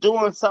you're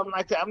doing something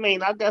like that, I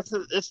mean, I guess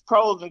it's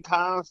pros and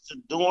cons to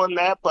doing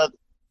that, but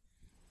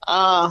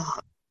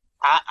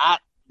I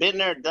been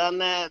there, done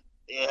that.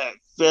 Yeah,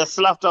 it's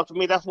left up to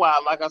me. That's why,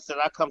 like I said,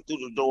 I come through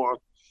the door.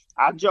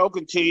 I joke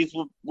and tease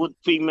with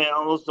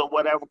females or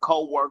whatever,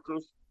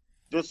 co-workers,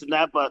 this and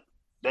that, but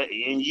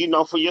and you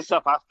know for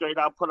yourself, I straight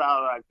out put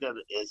out like that.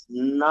 It's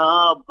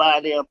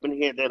nobody up in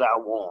here that I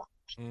want.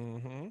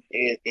 Mm-hmm.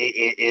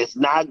 It's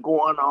not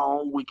going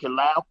on. We can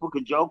laugh, we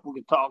can joke, we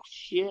can talk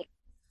shit,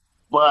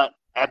 but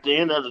at the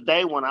end of the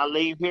day, when I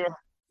leave here,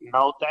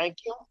 no, thank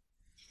you.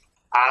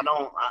 I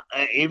don't.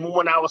 Even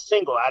when I was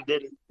single, I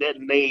didn't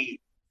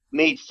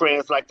need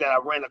friends like that. I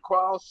ran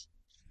across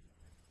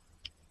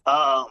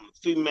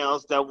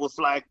females that was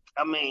like,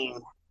 I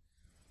mean,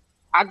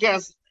 I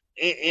guess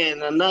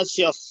in a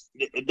nutshell,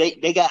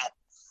 they got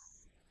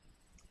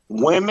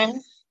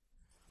women,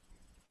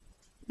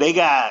 they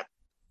got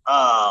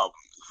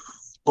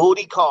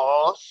booty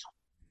calls,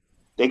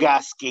 they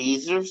got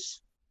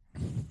skeezers,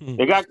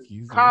 they got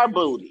car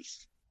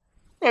booties,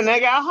 and they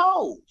got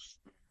hoes.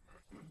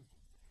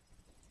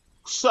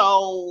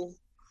 So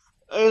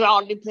it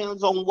all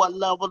depends on what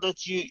level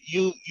that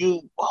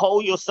you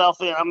hold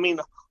yourself in. I mean,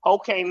 hoe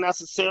can't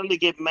necessarily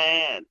get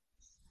mad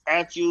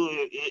at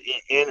you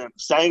in the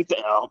same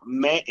thing.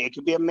 Man, it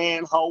could be a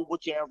man, hoe,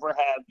 whichever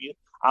have you.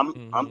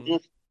 I'm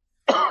just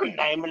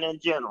naming in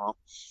general.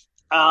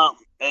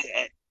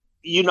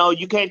 You know,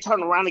 you can't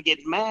turn around and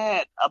get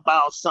mad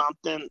about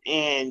something,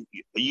 and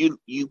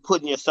you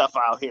putting yourself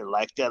out here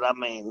like that. I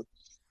mean,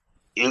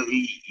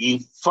 you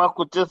fuck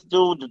with this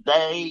dude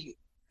today,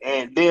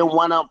 and then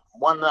one of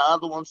the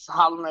other ones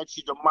hollering at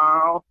you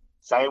tomorrow.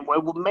 Same way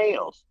with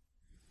males.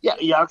 Yeah,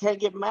 y'all can't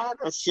get mad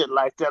at shit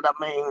like that. I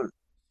mean,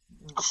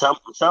 some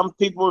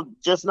people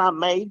just not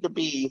made to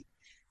be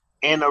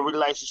in a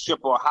relationship,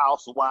 or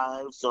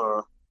housewives,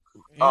 or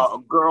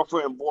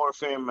girlfriend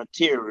boyfriend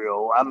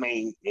material. I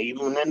mean,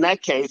 even in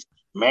that case,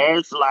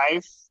 marriage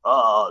life,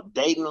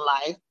 dating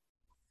life,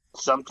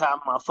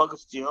 sometimes motherfuckers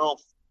still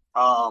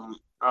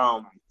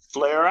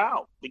flare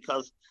out,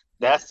 because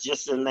that's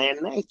just in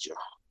their nature.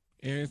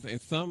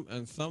 And some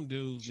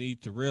dudes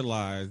need to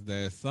realize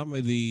that some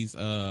of these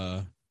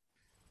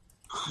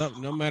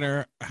no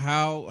matter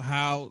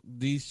how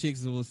these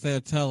chicks will say,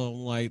 tell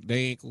them like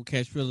they ain't gonna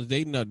catch feelings,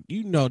 they know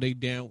they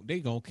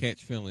gonna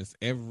catch feelings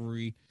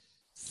every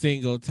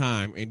single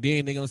time, and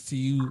then they gonna see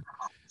you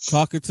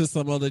talking to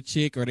some other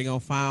chick, or they gonna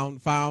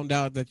found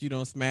out that you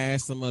don't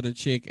smash some other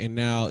chick, and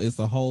now it's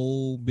a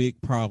whole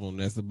big problem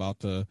that's about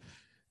to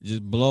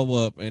just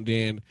blow up. And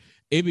then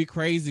it'd be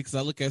crazy, because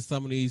I look at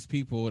some of these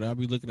people and I'll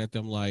be looking at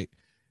them like,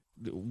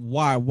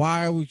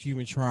 why would you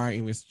even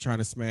trying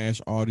to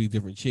smash all these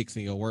different chicks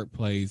in your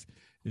workplace,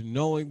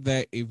 knowing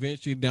that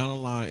eventually down the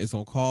line it's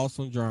gonna cause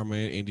some drama,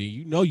 and then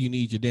you know you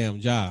need your damn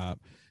job.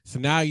 So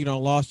now you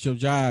don't lost your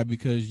job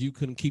because you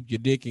couldn't keep your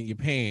dick in your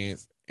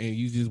pants, and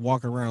you just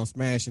walk around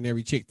smashing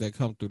every chick that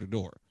come through the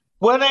door.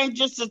 Well, it ain't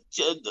just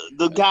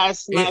the guy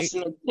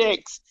smashing the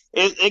chicks.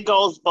 It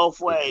goes both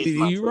ways.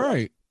 You're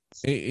right.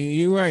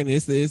 You're right.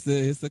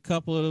 It's a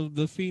couple of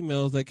the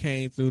females that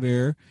came through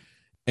there,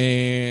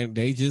 and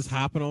they just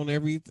hopping on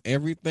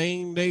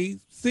everything they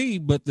see.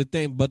 But the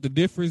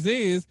difference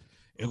is,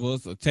 it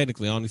was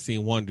technically I only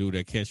seen one dude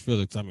that catch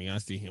feelings. I mean, I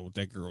see him with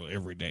that girl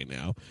every day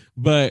now.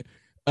 But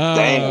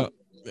damn.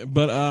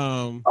 But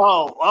oh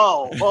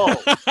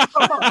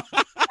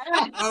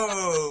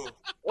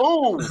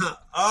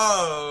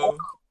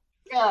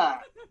yeah,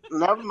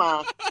 never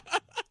mind.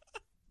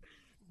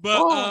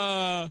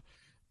 But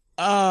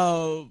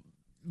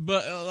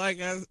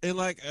like I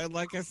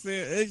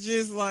said, it's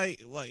just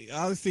like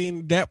I've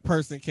seen that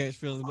person catch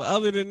feelings. But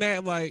other than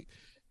that, like,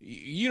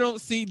 you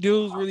don't see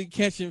dudes really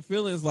catching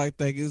feelings like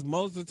that. Because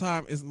most of the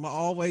time, it's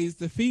always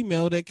the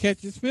female that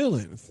catches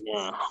feelings.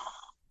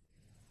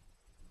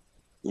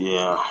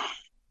 Yeah.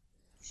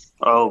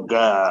 Oh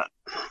God.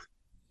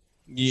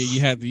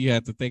 Yeah, you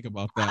have to think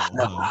about that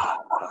one.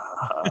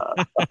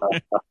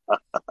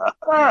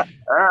 Yeah.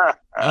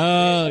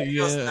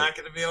 It's not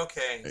gonna be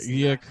okay.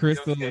 Yeah,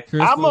 Crystal.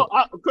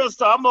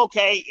 Crystal, I'm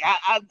okay.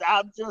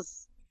 I'm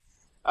just.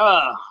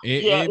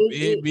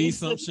 It be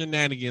some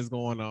shenanigans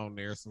going on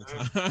there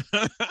sometimes.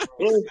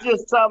 It's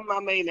just something. I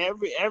mean,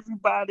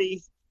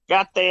 everybody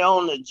got their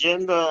own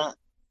agenda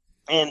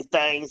and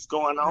things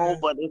going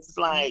on, but it's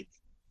like,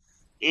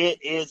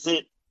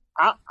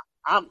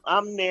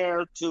 I'm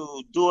there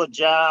to do a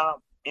job,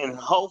 and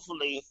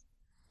hopefully,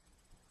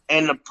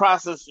 in the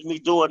process of me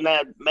doing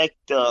that, make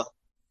the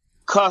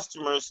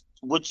customers,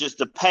 which is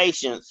the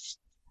patients,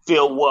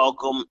 feel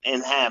welcome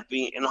and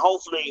happy, and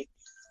hopefully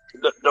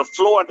the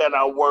floor that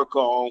I work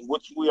on,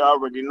 which we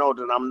already know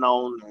that I'm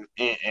known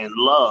and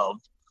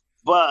loved,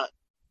 but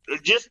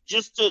just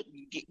to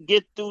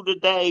get through the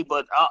day.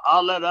 But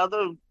I'll let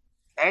other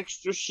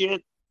extra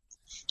shit.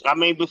 I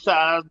mean,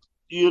 besides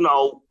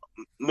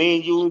me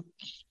and you,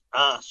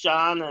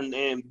 Sean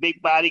and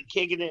Big Body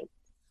kicking it,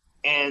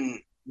 and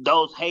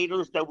those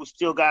haters that we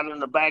still got in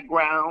the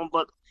background,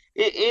 but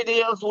it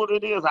is what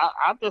it is.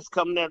 I just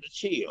come there to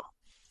chill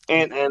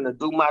and to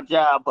do my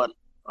job, but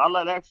all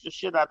that extra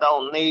shit I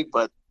don't need,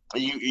 but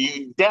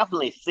you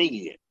definitely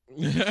see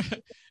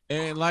it.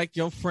 And like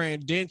your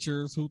friend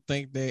Dentures, who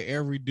think that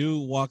every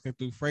dude walking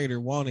through Freighter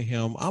wanted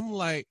him, I'm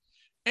like,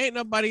 ain't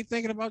nobody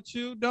thinking about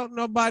you.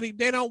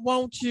 They don't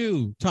want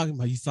you. Talking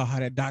about, you saw how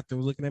that doctor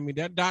was looking at me.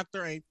 That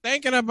doctor ain't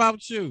thinking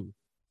about you.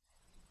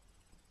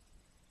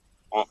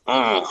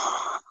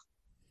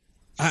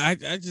 I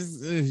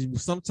just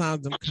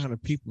sometimes them kind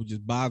of people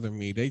just bother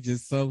me. They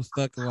just so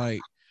stuck like,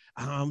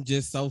 I'm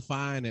just so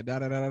fine and da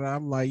da da da.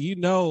 I'm like, you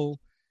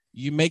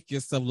make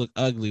yourself look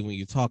ugly when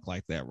you talk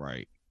like that,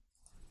 right?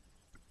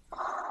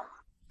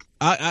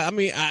 I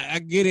mean, I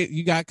get it.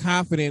 You got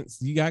confidence.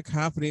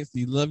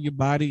 You love your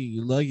body.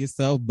 You love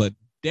yourself. But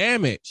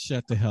damn it,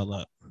 shut the hell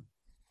up.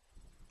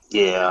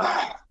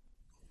 Yeah.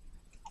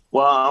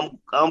 Well,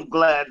 I'm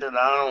glad that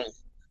I don't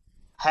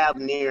have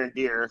near and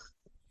dear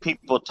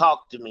people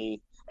talk to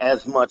me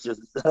as much as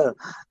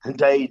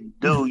they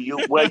do. You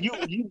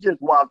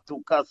just walk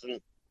through cussing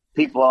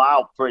people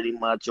out pretty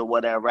much or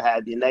whatever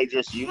have you. And they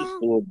just used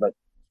to it. But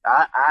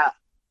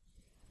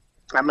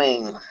I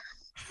mean,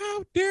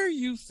 how dare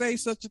you say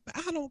such a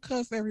thing? I don't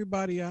cuss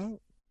everybody out.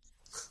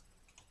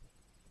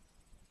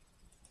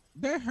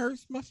 That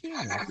hurts my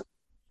feelings.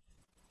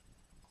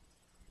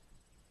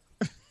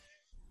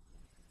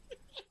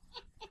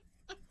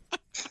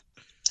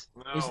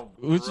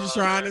 What you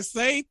trying to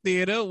say,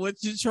 Theater?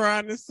 What you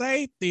trying to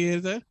say,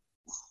 Theater?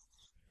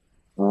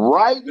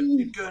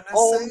 Writing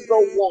on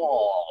the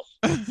wall.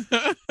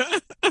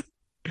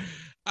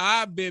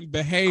 I've been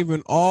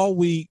behaving all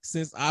week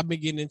since I've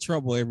been getting in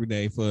trouble every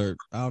day for,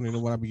 I don't even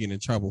know what I've been getting in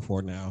trouble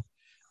for now.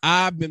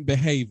 I've been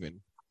behaving.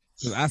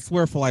 I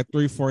swear for like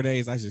 3-4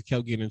 days, I just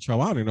kept getting in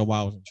trouble. I don't even know why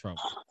I was in trouble.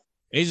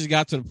 It just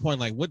got to the point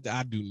like, what do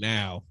I do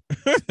now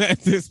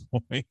at this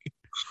point?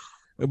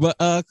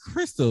 But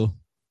Crystal.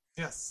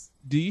 Yes.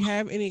 Do you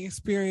have any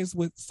experience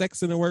with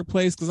sex in the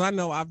workplace? Because I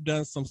know I've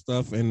done some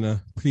stuff in the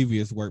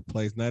previous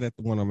workplace, not at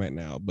the one I'm at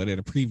now, but at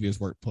a previous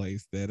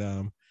workplace that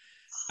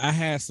I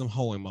had some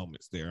hoeing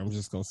moments there. I'm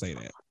just gonna say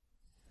that.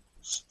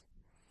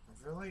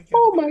 Really?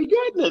 Oh my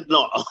goodness,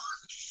 no!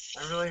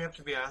 I really have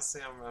to be honest.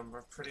 I'm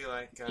pretty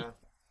like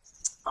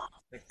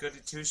Goody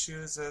Two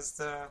Shoes, as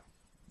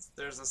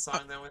there's a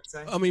song that would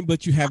say. I mean,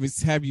 but have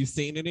you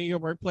seen it in your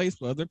workplace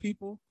with other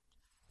people?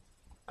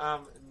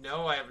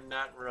 No, I have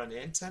not run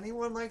into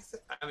anyone like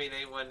that. I mean,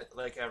 anyone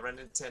like I run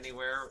into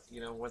anywhere,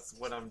 with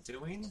what I'm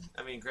doing.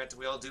 I mean, granted,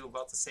 we all do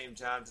about the same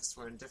job, just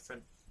we're in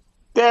different.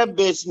 That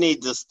bitch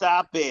needs to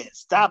stop it.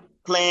 Stop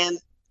playing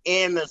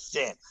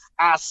innocent.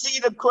 I see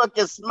the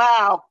crooked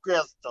smile,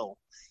 Crystal.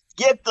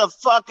 Get the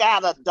fuck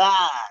out of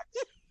Dodge.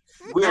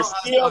 We're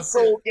still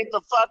cool. Get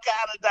the fuck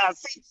out of Dodge.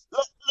 See,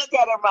 look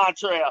at her,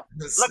 Montreal.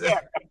 Look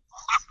at her.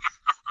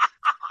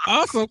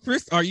 Also,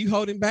 Chris, are you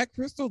holding back,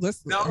 Crystal?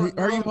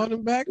 Are you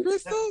holding back,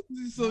 Crystal?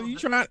 So you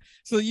try.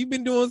 So you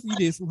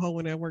did some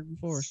hoeing at work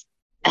before.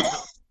 No.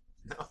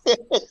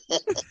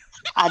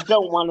 I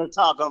don't want to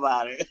talk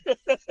about it.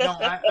 No,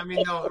 I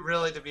mean, no,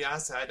 really, to be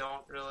honest, I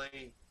don't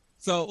really.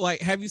 So, like,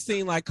 have you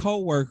seen like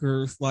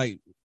coworkers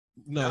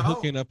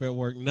hooking up at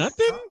work?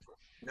 Nothing.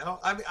 No,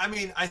 I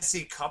mean, I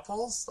see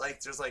couples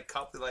there's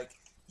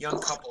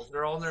young couples.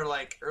 They're all in their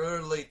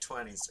early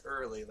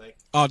 20s, like.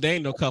 Oh, they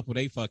ain't no couple.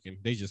 They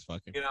just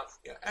fucking.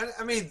 Yeah. And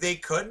I mean, they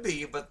could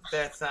be, but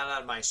that's not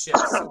on my shift.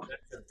 So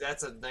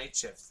that's a night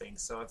shift thing.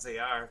 So if they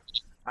are,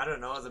 I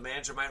don't know. The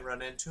manager might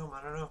run into them.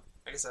 I don't know.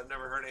 I guess I've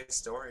never heard any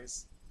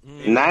stories.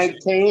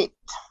 19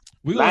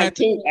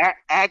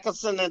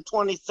 Atkinson and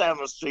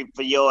 27th Street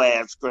for your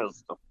ass,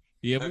 Crystal.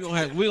 Yeah, we're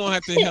gonna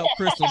have to help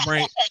Crystal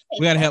we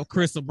gotta help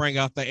Crystal bring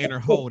out the inner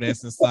hole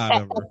that's inside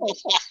of her.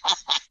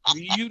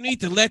 You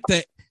need to let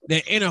the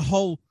inner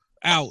hole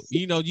out.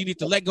 You need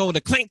to let go of the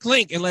clink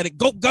clink and let it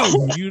go.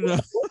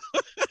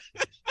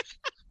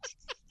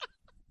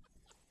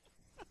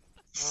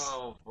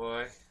 Oh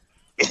boy.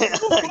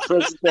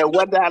 Crystal said,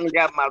 what I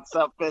got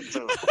myself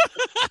into?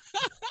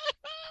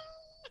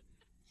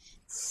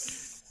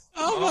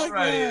 Oh my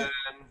God. Then.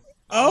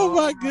 Oh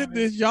my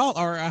goodness, y'all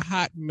are a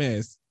hot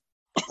mess.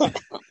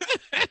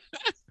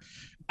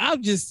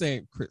 I'm just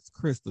saying,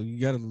 Crystal, you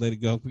gotta let it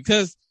go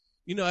because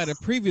at a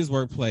previous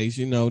workplace,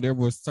 there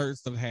was certain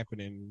stuff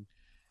happening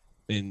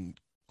in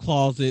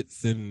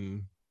closets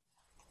and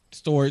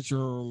storage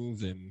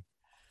rooms, and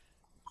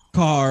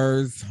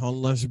cars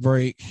on lunch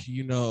break,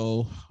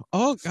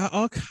 all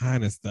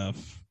kind of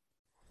stuff.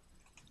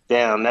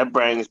 Damn, that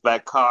brings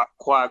back quad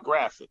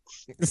graphics.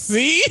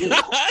 See,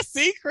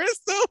 see,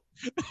 Crystal,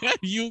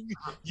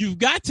 you've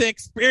got to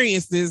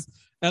experience this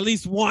at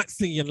least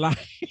once in your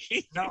life.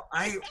 No,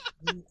 I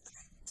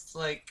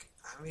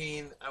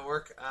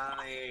work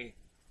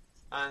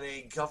on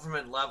a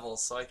government level,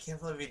 so I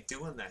can't really be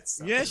doing that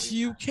stuff. Yes,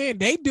 you can.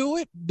 They do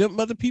it. The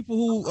other people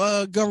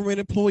who government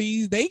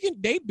employees, they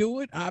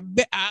do it.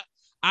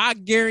 I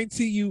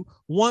guarantee you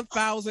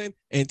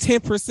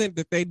 1,010%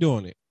 that they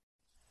doing it.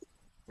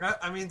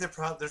 I mean, there's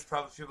probably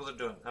people that are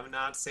doing it. I'm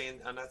not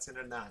saying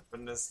they're not, but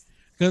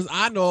because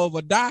I know of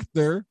a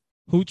doctor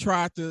who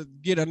tried to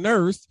get a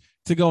nurse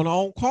to go in her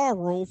own car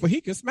room for he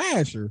could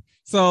smash her.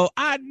 So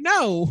I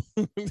know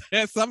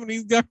that some of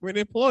these government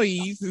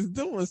employees is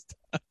doing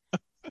stuff.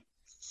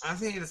 I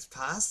think it's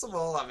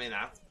possible. I mean,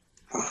 I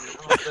don't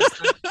know.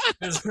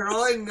 There's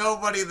really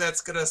nobody that's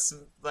gonna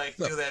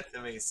do that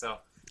to me. So.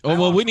 Oh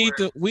well, we need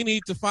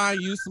to find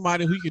you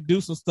somebody who can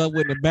do some stuff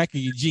with in the back of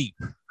your Jeep.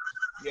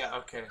 Yeah,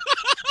 okay.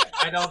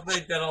 I don't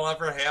think that'll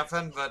ever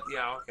happen, but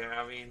yeah, okay.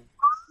 I mean,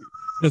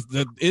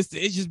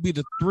 it just be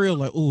the thrill,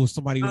 like, oh,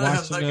 somebody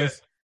watching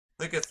us.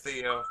 Look at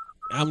Theo.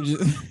 I'm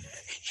just.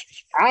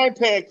 I ain't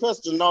paying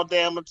Crystal no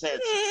damn attention.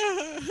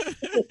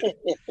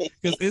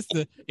 Because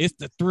it's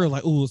the thrill,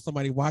 like, oh,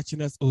 somebody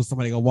watching us. Oh,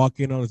 somebody gonna walk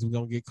in on us. We're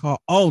gonna get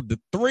caught. Oh, the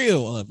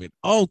thrill of it.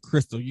 Oh,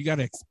 Crystal, you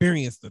gotta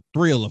experience the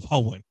thrill of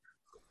hoeing.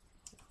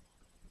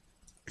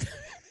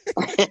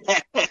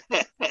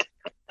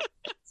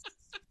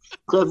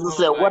 Crystal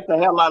said, "What the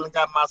hell I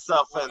got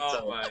myself into?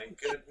 Oh my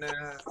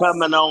goodness!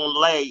 Coming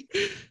on late."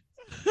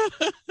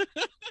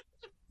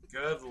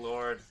 Good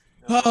Lord!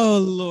 No. Oh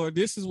Lord!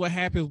 This is what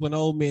happens when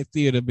old man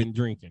theater been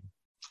drinking.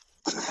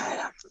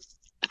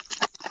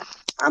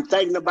 I'm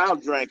thinking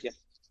about drinking.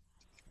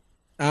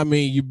 I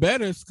mean, you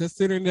better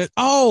considering that.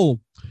 Oh,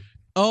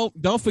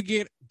 don't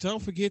forget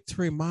to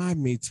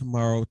remind me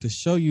tomorrow to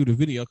show you the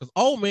video because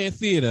old man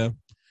theater.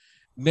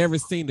 Never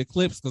seen the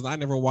clips because I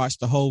never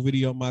watched the whole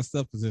video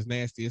myself because it's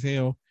nasty as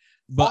hell.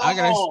 But I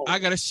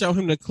gotta show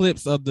him the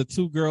clips of the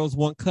 2 girls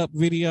 1 cup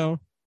video.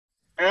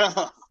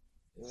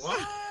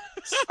 What?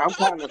 I'm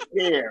kind of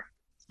scared.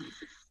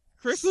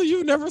 Crystal,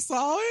 you never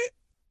saw it?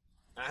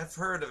 I've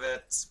heard of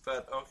it,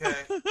 but okay.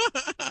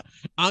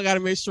 I gotta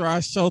make sure I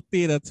show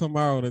theater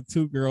tomorrow the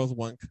 2 girls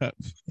 1 cup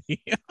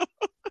video.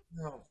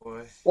 Oh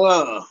boy.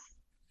 Whoa.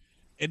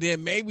 And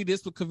then maybe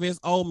this will convince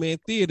old man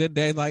theater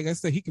that, like I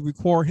said, he can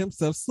record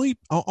himself sleep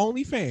on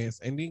OnlyFans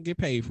and then get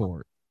paid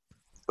for it.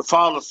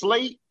 Fall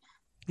asleep?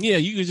 Yeah,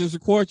 you can just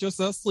record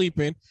yourself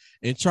sleeping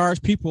and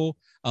charge people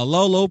a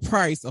low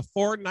price of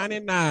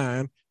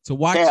 $4.99 to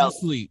watch you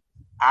sleep.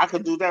 I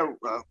could do that.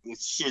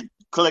 Shit,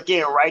 click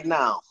in right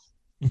now.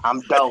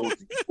 I'm dozing.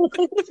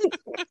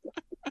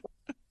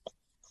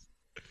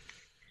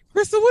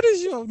 Crystal, what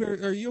is you over?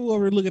 Are you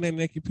over looking at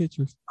naked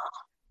pictures?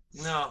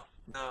 No.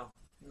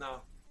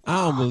 I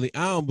don't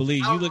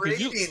believe you. Look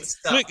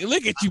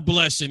at you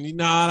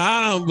blushing.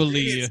 I don't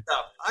believe you.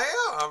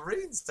 I'm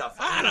reading stuff.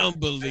 I don't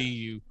believe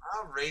you.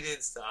 I'm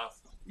reading stuff.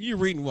 You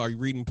reading what? Are you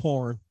reading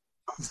porn?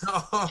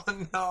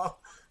 No.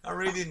 I'm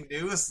reading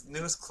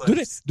news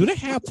clips. Do they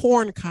have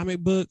porn comic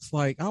books?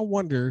 Like, I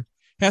wonder,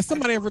 has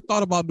somebody ever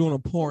thought about doing a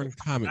porn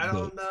comic book? I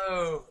don't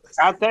know.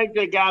 I think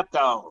they got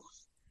those.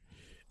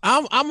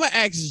 I'm gonna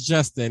ask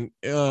Justin.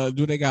 Do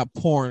they got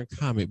porn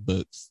comic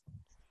books?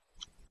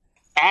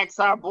 Ask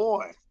our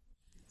boy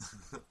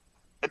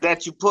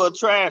that you put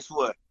trash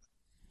with.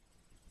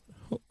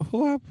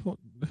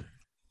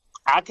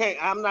 I can't.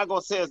 I'm not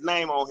gonna say his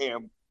name on here.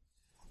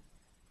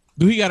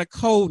 Do he got a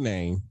code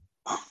name?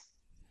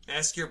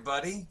 Ask your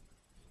buddy.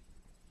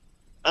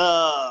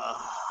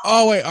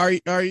 Oh wait,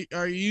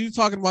 are you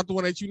talking about the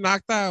one that you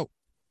knocked out?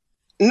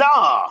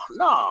 No.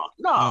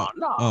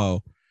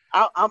 Oh.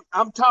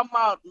 I'm talking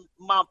about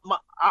my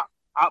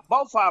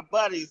both our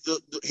buddies.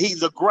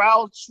 He's a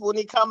grouch when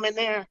he come in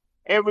there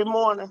every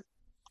morning.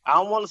 I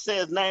don't want to say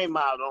his name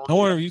out on. I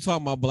wonder if you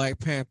talking about Black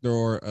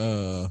Panther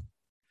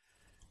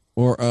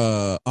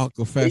or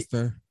Uncle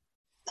Fester.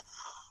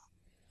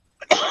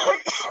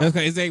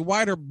 Okay, is he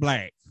white or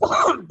black?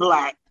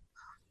 Black.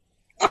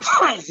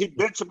 He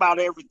bitch about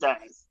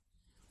everything.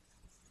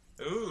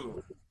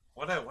 Ooh,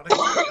 what a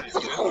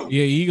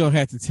yeah, you gonna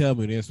have to tell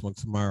me this one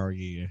tomorrow,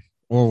 yeah.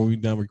 Or when we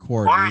done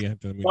recording, you have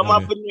to come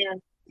up in there.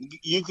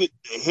 You could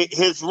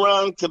his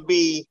run could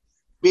be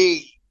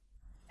 8,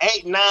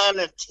 9,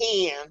 and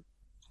 10.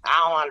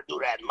 I don't want to do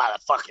that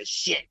motherfucking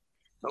shit.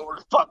 Who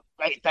the fuck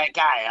they think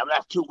I am?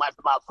 That's too much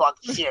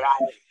motherfucking shit. I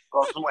ain't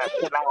go somewhere and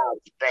sit down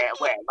there.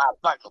 Where,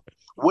 motherfucker?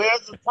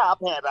 Where's the top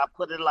hat? I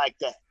put it like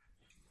that.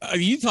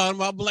 You talking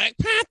about Black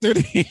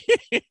Panther?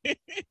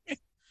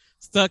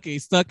 Stuck in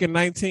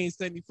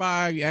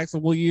 1975. You ask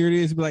him what year it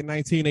is, it'd be like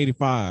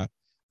 1985.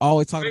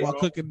 Always talking about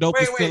cooking dope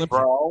and stealing.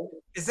 Bro.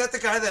 Is that the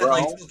guy that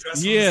likes to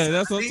dress? Yeah,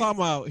 that's what I'm talking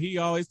about. He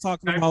always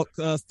talking about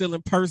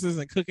stealing purses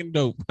and cooking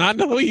dope. I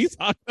know what he's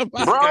talking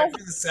about. Bro. In the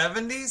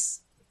 70s?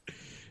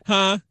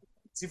 Huh?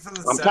 Is he from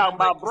the I'm 70s, talking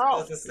about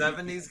bro. The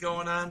 70s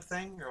going on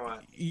thing or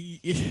what?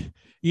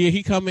 Yeah,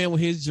 he come in with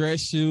his dress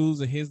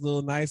shoes and his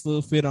little nice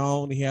little fit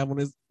on. He have on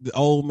his the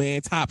old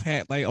man top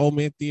hat like Old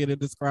Man Theater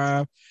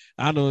described.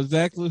 I know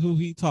exactly who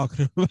he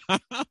talking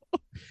about.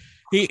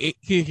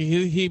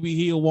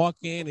 He'll walk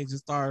in and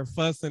just start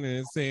fussing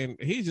and saying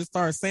he just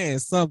starts saying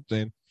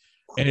something.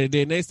 And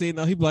then they say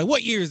no, he'd be like,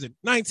 "What year is it?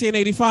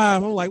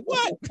 1985." I'm like,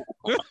 "What?"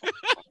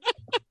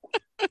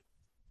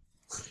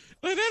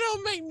 Like, that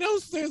don't make no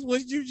sense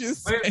what you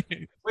just said.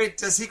 Wait,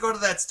 does he go to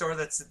that store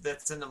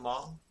that's in the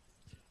mall?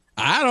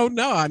 I don't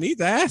know. I need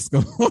to ask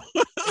him.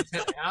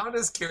 I'm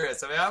just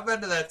curious. I mean, I've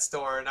been to that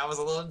store and I was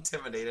a little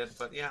intimidated,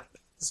 but yeah,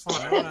 just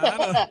wondering.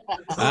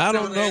 I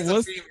don't know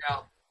what.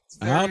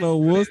 I don't know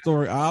what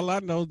story. All I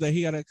know is that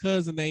he got a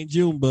cousin named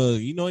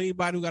Junebug. You know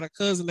anybody who got a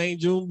cousin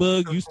named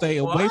Junebug? You stay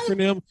away from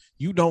them.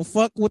 You don't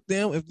fuck with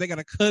them if they got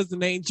a cousin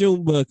named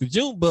Junebug, because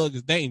Junebug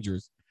is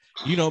dangerous.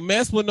 You don't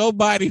mess with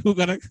nobody who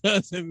got a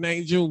cousin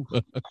named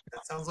Junebug. That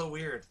sounds so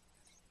weird.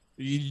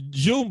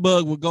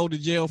 Junebug will go to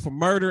jail for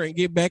murder and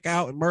get back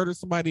out and murder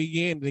somebody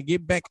again, and then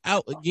get back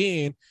out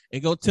again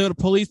and go tell the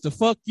police to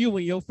fuck you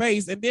in your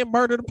face and then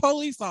murder the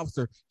police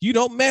officer. You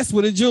don't mess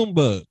with a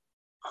Junebug.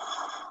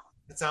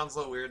 It sounds a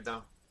little weird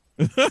though.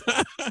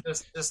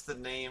 just the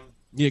name.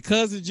 Yeah,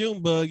 cousin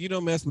Junebug. You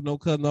don't mess with no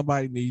cousin.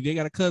 Nobody need. They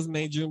got a cousin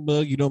named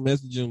Junebug. You don't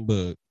mess with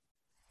Junebug.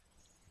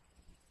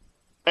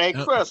 Hey,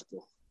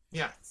 Crystal.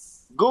 Yeah.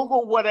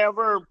 Google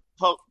whatever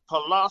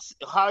Pelosi.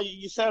 How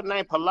you said her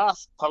name?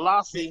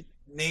 Pelosi.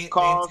 Nancy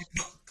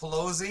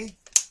Pelosi.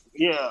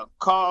 Yeah,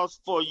 calls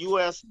for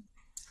U.S.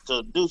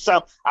 to do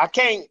something. I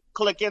can't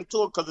click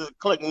into it because it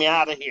clicked me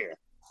out of here.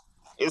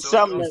 It's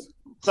some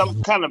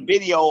kind of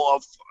video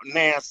of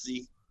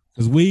Nancy.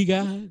 Because we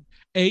got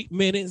 8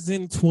 minutes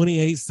and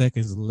 28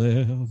 seconds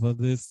left of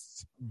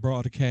this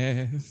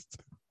broadcast.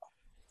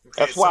 Okay,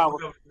 that's why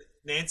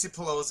Nancy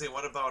Pelosi.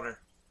 What about her?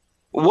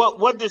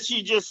 What did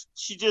she just?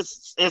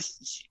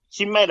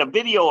 She made a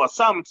video or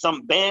something,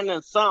 some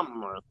banning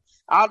something.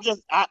 All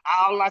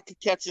I could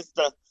catch is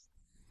the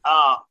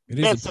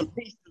bits and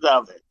pieces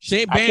of it. She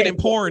ain't banning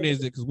porn, is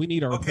it? Because we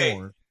need our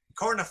porn.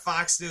 According to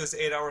Fox News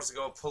 8 hours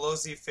ago,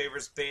 Pelosi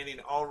favors banning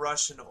all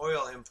Russian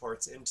oil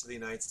imports into the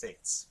United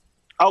States.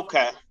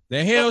 Okay.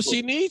 The hell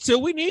she needs to.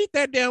 We need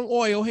that damn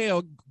oil.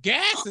 Hell,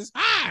 gas is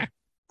high.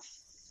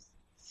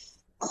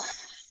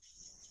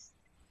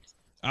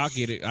 I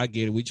get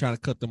it. We trying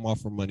to cut them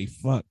off for money.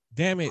 Fuck.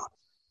 Damn it.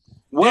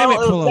 Well,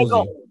 damn it,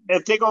 Pelosi.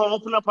 If they're going to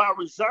open up our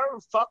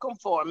reserve, fuck them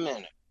for a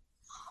minute.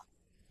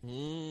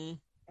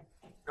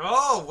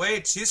 Oh,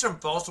 wait. She's from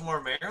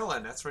Baltimore,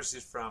 Maryland. That's where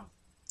she's from.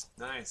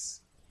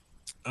 Nice.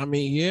 I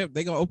mean, yeah, if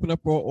they going to open up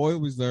our oil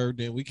reserve,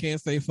 then we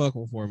can't say fuck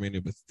them for a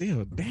minute. But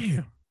still,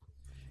 damn.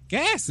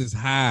 Gas is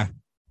high.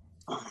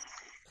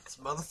 It's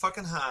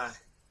motherfucking high.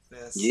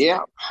 Yes.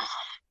 Yeah.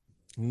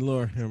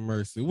 Lord have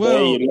mercy.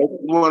 Well, you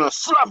want to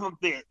slap a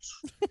bitch.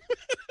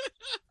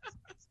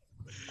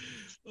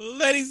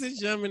 Ladies and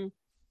gentlemen,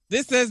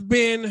 this has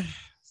been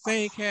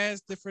Same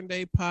Cast, Different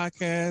Day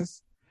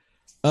Podcast.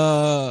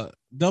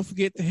 Don't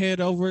forget to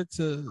head over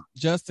to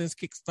Justin's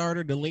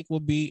Kickstarter. The link will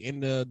be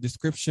in the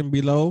description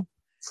below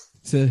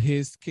to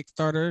his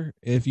Kickstarter.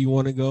 If you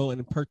want to go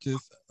and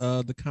purchase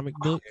the comic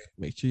book,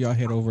 make sure y'all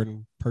head over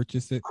and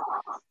purchase it.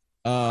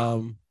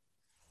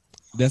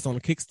 That's on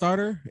the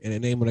Kickstarter, and the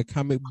name of the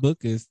comic book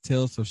is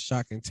Tales of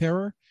Shock and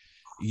Terror.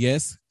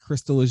 Yes,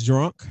 Crystal is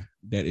drunk.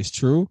 That is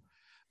true.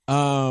 We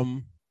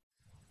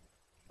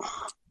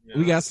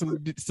got some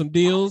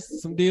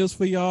deals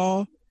for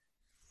y'all.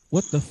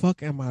 What the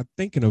fuck am I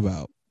thinking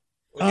about?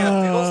 We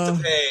got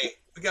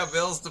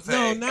bills to pay.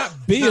 No, not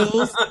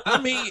bills.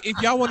 I mean,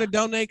 if y'all want to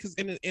donate, because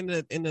in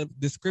the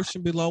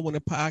description below when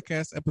the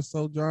podcast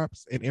episode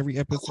drops, in every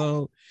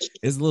episode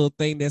is a little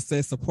thing that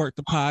says support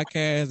the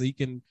podcast. You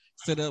can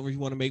set up if you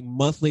want to make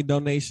monthly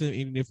donation,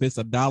 even if it's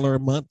 $1 a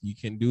month, you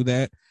can do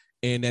that,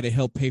 and that'll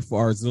help pay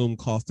for our Zoom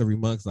cost every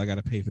month. So I got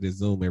to pay for this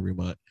Zoom every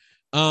month.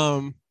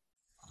 So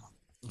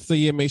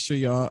yeah, make sure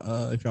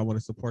y'all if y'all want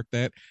to support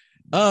that.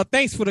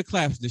 Thanks for the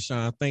claps,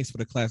 Deshaun. Thanks for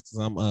the claps, because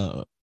I'm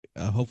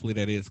hopefully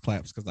that is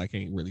claps, because I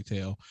can't really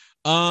tell.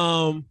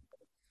 What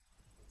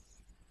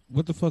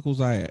the fuck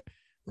was I at?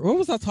 What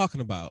was I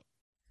talking about?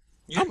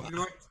 You're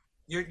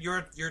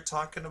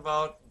talking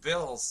about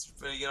bills.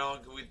 Donate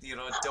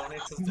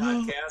to the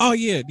podcast. Oh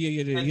yeah.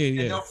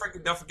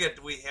 And don't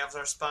forget, we have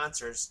our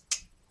sponsors.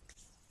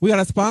 We got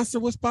a sponsor.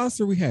 What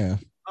sponsor we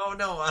have? Oh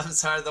no, I'm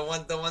sorry. The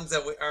ones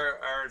that we are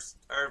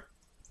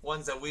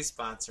ones that we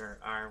sponsor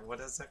are, what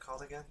is that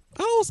called again?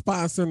 I don't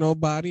sponsor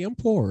nobody. I'm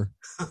poor.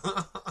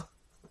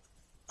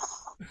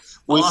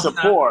 We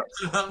support.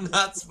 I'm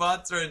not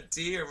sponsoring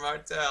T or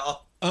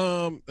Martel.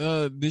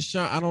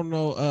 Deshaun, I don't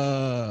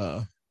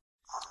know.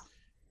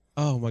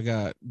 Oh my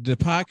God, the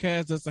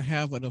podcast doesn't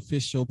have an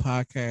official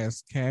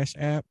podcast cash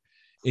app.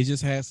 It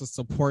just has a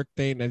support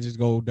thing that just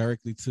go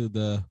directly to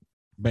the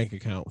bank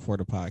account for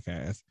the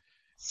podcast.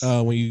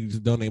 When you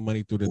donate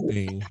money through the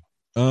thing.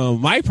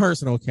 My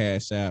personal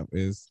cash app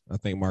is, I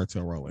think,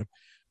 Martel Rowan.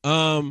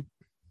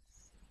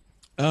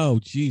 Oh,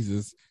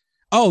 Jesus.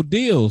 Oh,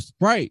 deals.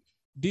 Right.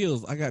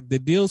 Deals. I got the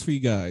deals for you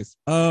guys.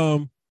 Yeah,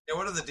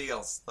 what are the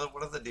deals?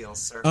 What are the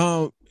deals, sir?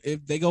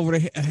 If they go over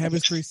to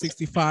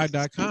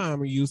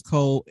habits365.com and use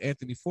code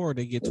Anthony4,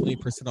 they get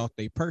 20% off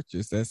their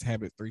purchase. That's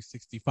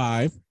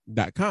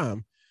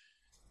habit365.com.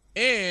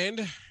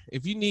 And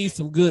if you need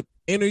some good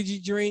energy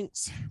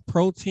drinks,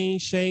 protein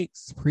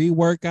shakes,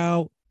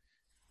 pre-workout,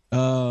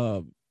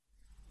 head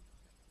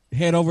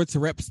over to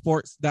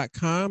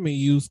repsports.com and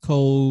use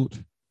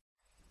code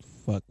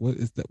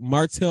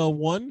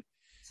Martel1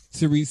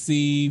 to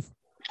receive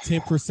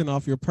 10%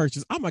 off your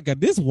purchase. Oh my God,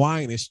 this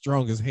wine is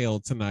strong as hell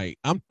tonight.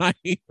 I'm not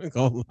even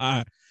gonna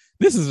lie.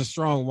 This is a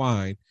strong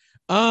wine.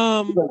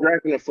 I've been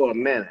drinking it for a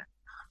minute.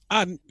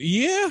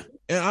 Yeah,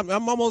 and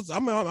I'm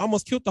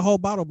almost killed the whole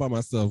bottle by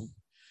myself.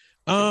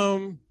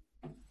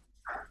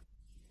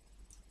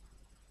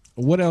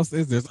 What else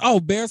is this?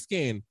 Oh,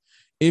 Bearskin.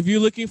 If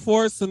you're looking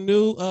for some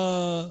new,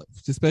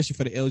 especially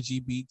for the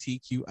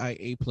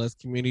LGBTQIA plus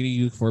community,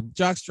 use for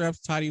jock straps,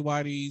 tidy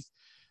whities,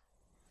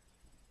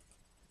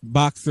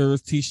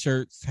 boxers,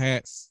 t-shirts,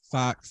 hats,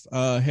 socks,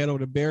 head over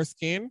to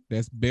Bearskin.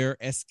 That's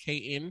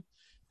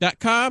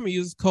BearSKN.com and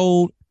use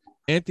code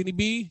Anthony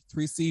B to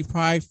receive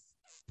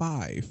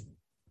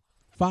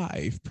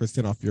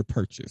 5% off your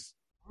purchase.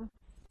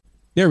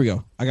 There we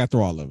go. I got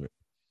through all of it.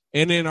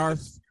 And then our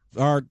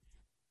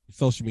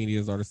social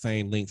medias are the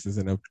same. Links is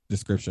in the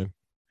description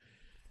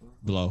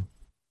below.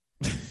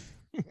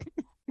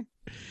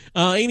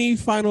 Any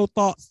final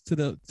thoughts to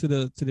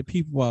the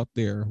people out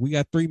there? We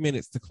got 3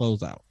 minutes to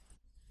close out.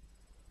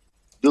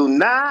 Do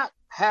not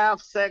have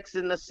sex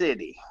in the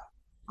city.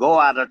 Go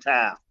out of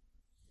town.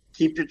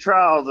 Keep your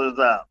trousers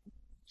up.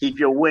 Keep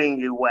your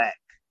wingy whack.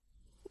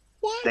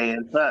 What? Stay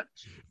in touch.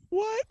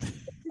 What? That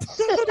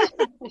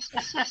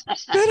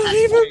don't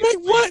even make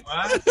what?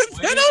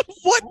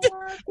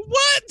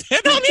 What?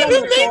 That don't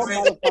even make.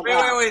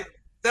 Wait.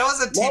 That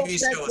was a TV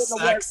show.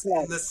 Sex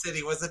in the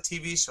City was a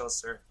TV show,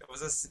 sir. It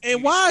was a TV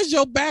And why is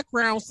your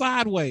background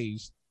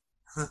sideways?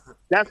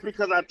 That's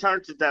because I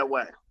turned it that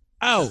way.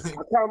 Oh.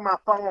 I turned my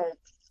phone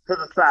to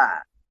the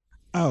side.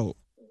 Oh.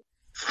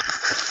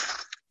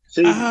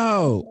 See?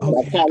 Oh.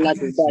 Okay. That's how I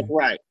like it back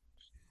right.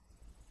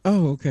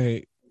 Oh,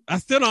 okay. I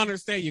still don't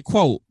understand your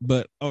quote,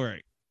 but all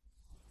right.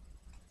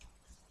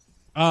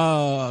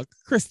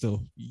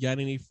 Crystal, you got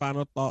any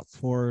final thoughts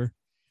for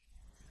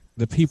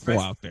the people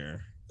out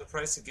there? The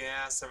price of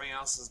gas, everything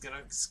else is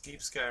gonna keep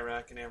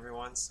skyrocketing,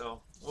 everyone.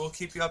 So we'll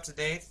keep you up to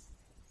date as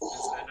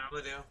I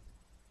normally do.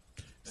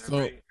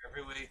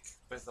 Every week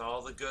with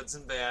all the goods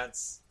and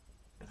bads,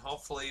 and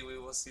hopefully we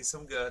will see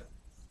some good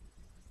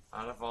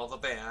out of all the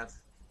bad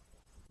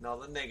and all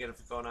the negative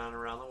going on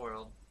around the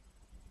world.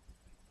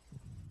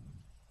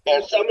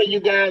 And some of you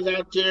guys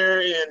out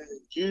there in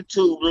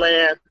YouTube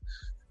land,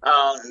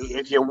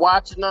 if you're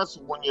watching us,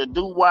 when you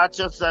do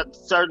watch us at a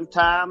certain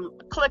time,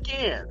 click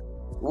in.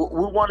 We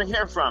want to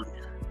hear from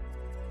you.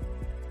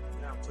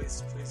 Yeah,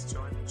 please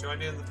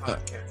join in the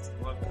podcast.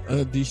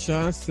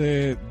 Deshaun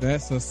said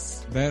that's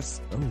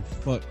oh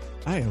fuck.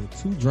 I am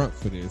too drunk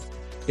for this.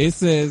 It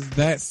says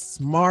that's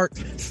smart.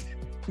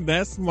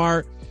 That's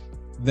smart.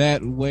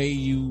 That way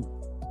you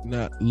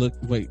not look.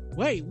 Wait.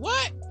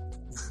 What?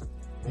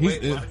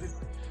 What?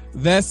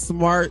 That's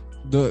smart.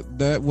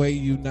 That way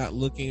you not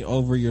looking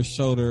over your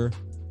shoulder.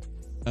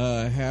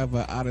 Have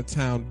an out of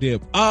town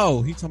dip.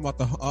 Oh, he talking about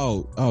the.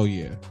 Oh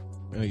yeah.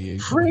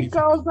 Free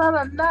goes on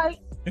a night.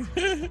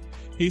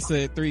 He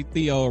said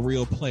Theo a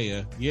real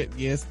player.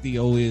 Yes,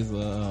 Theo is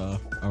a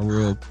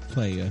real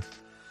player.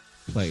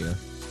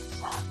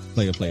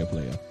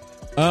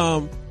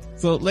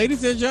 So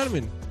ladies and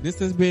gentlemen, this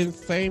has been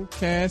Same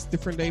Cast,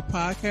 Different Day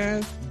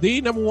Podcast, the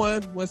number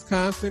one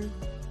Wisconsin.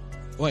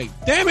 Wait,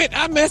 damn it,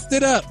 I messed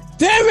it up.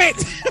 Damn it.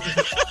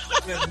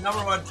 The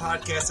number one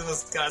podcast in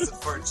Wisconsin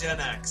for Gen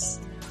X,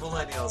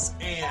 Millennials,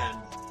 and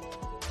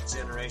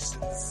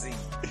Generation Z.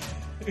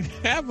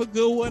 Have a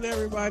good one,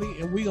 everybody,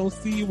 and we gonna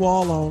see you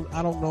all on,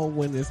 I don't know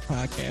when this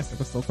podcast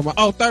episode come out.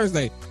 Oh,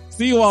 Thursday.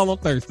 See you all on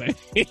Thursday.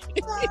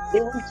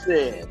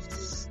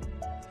 Deuces.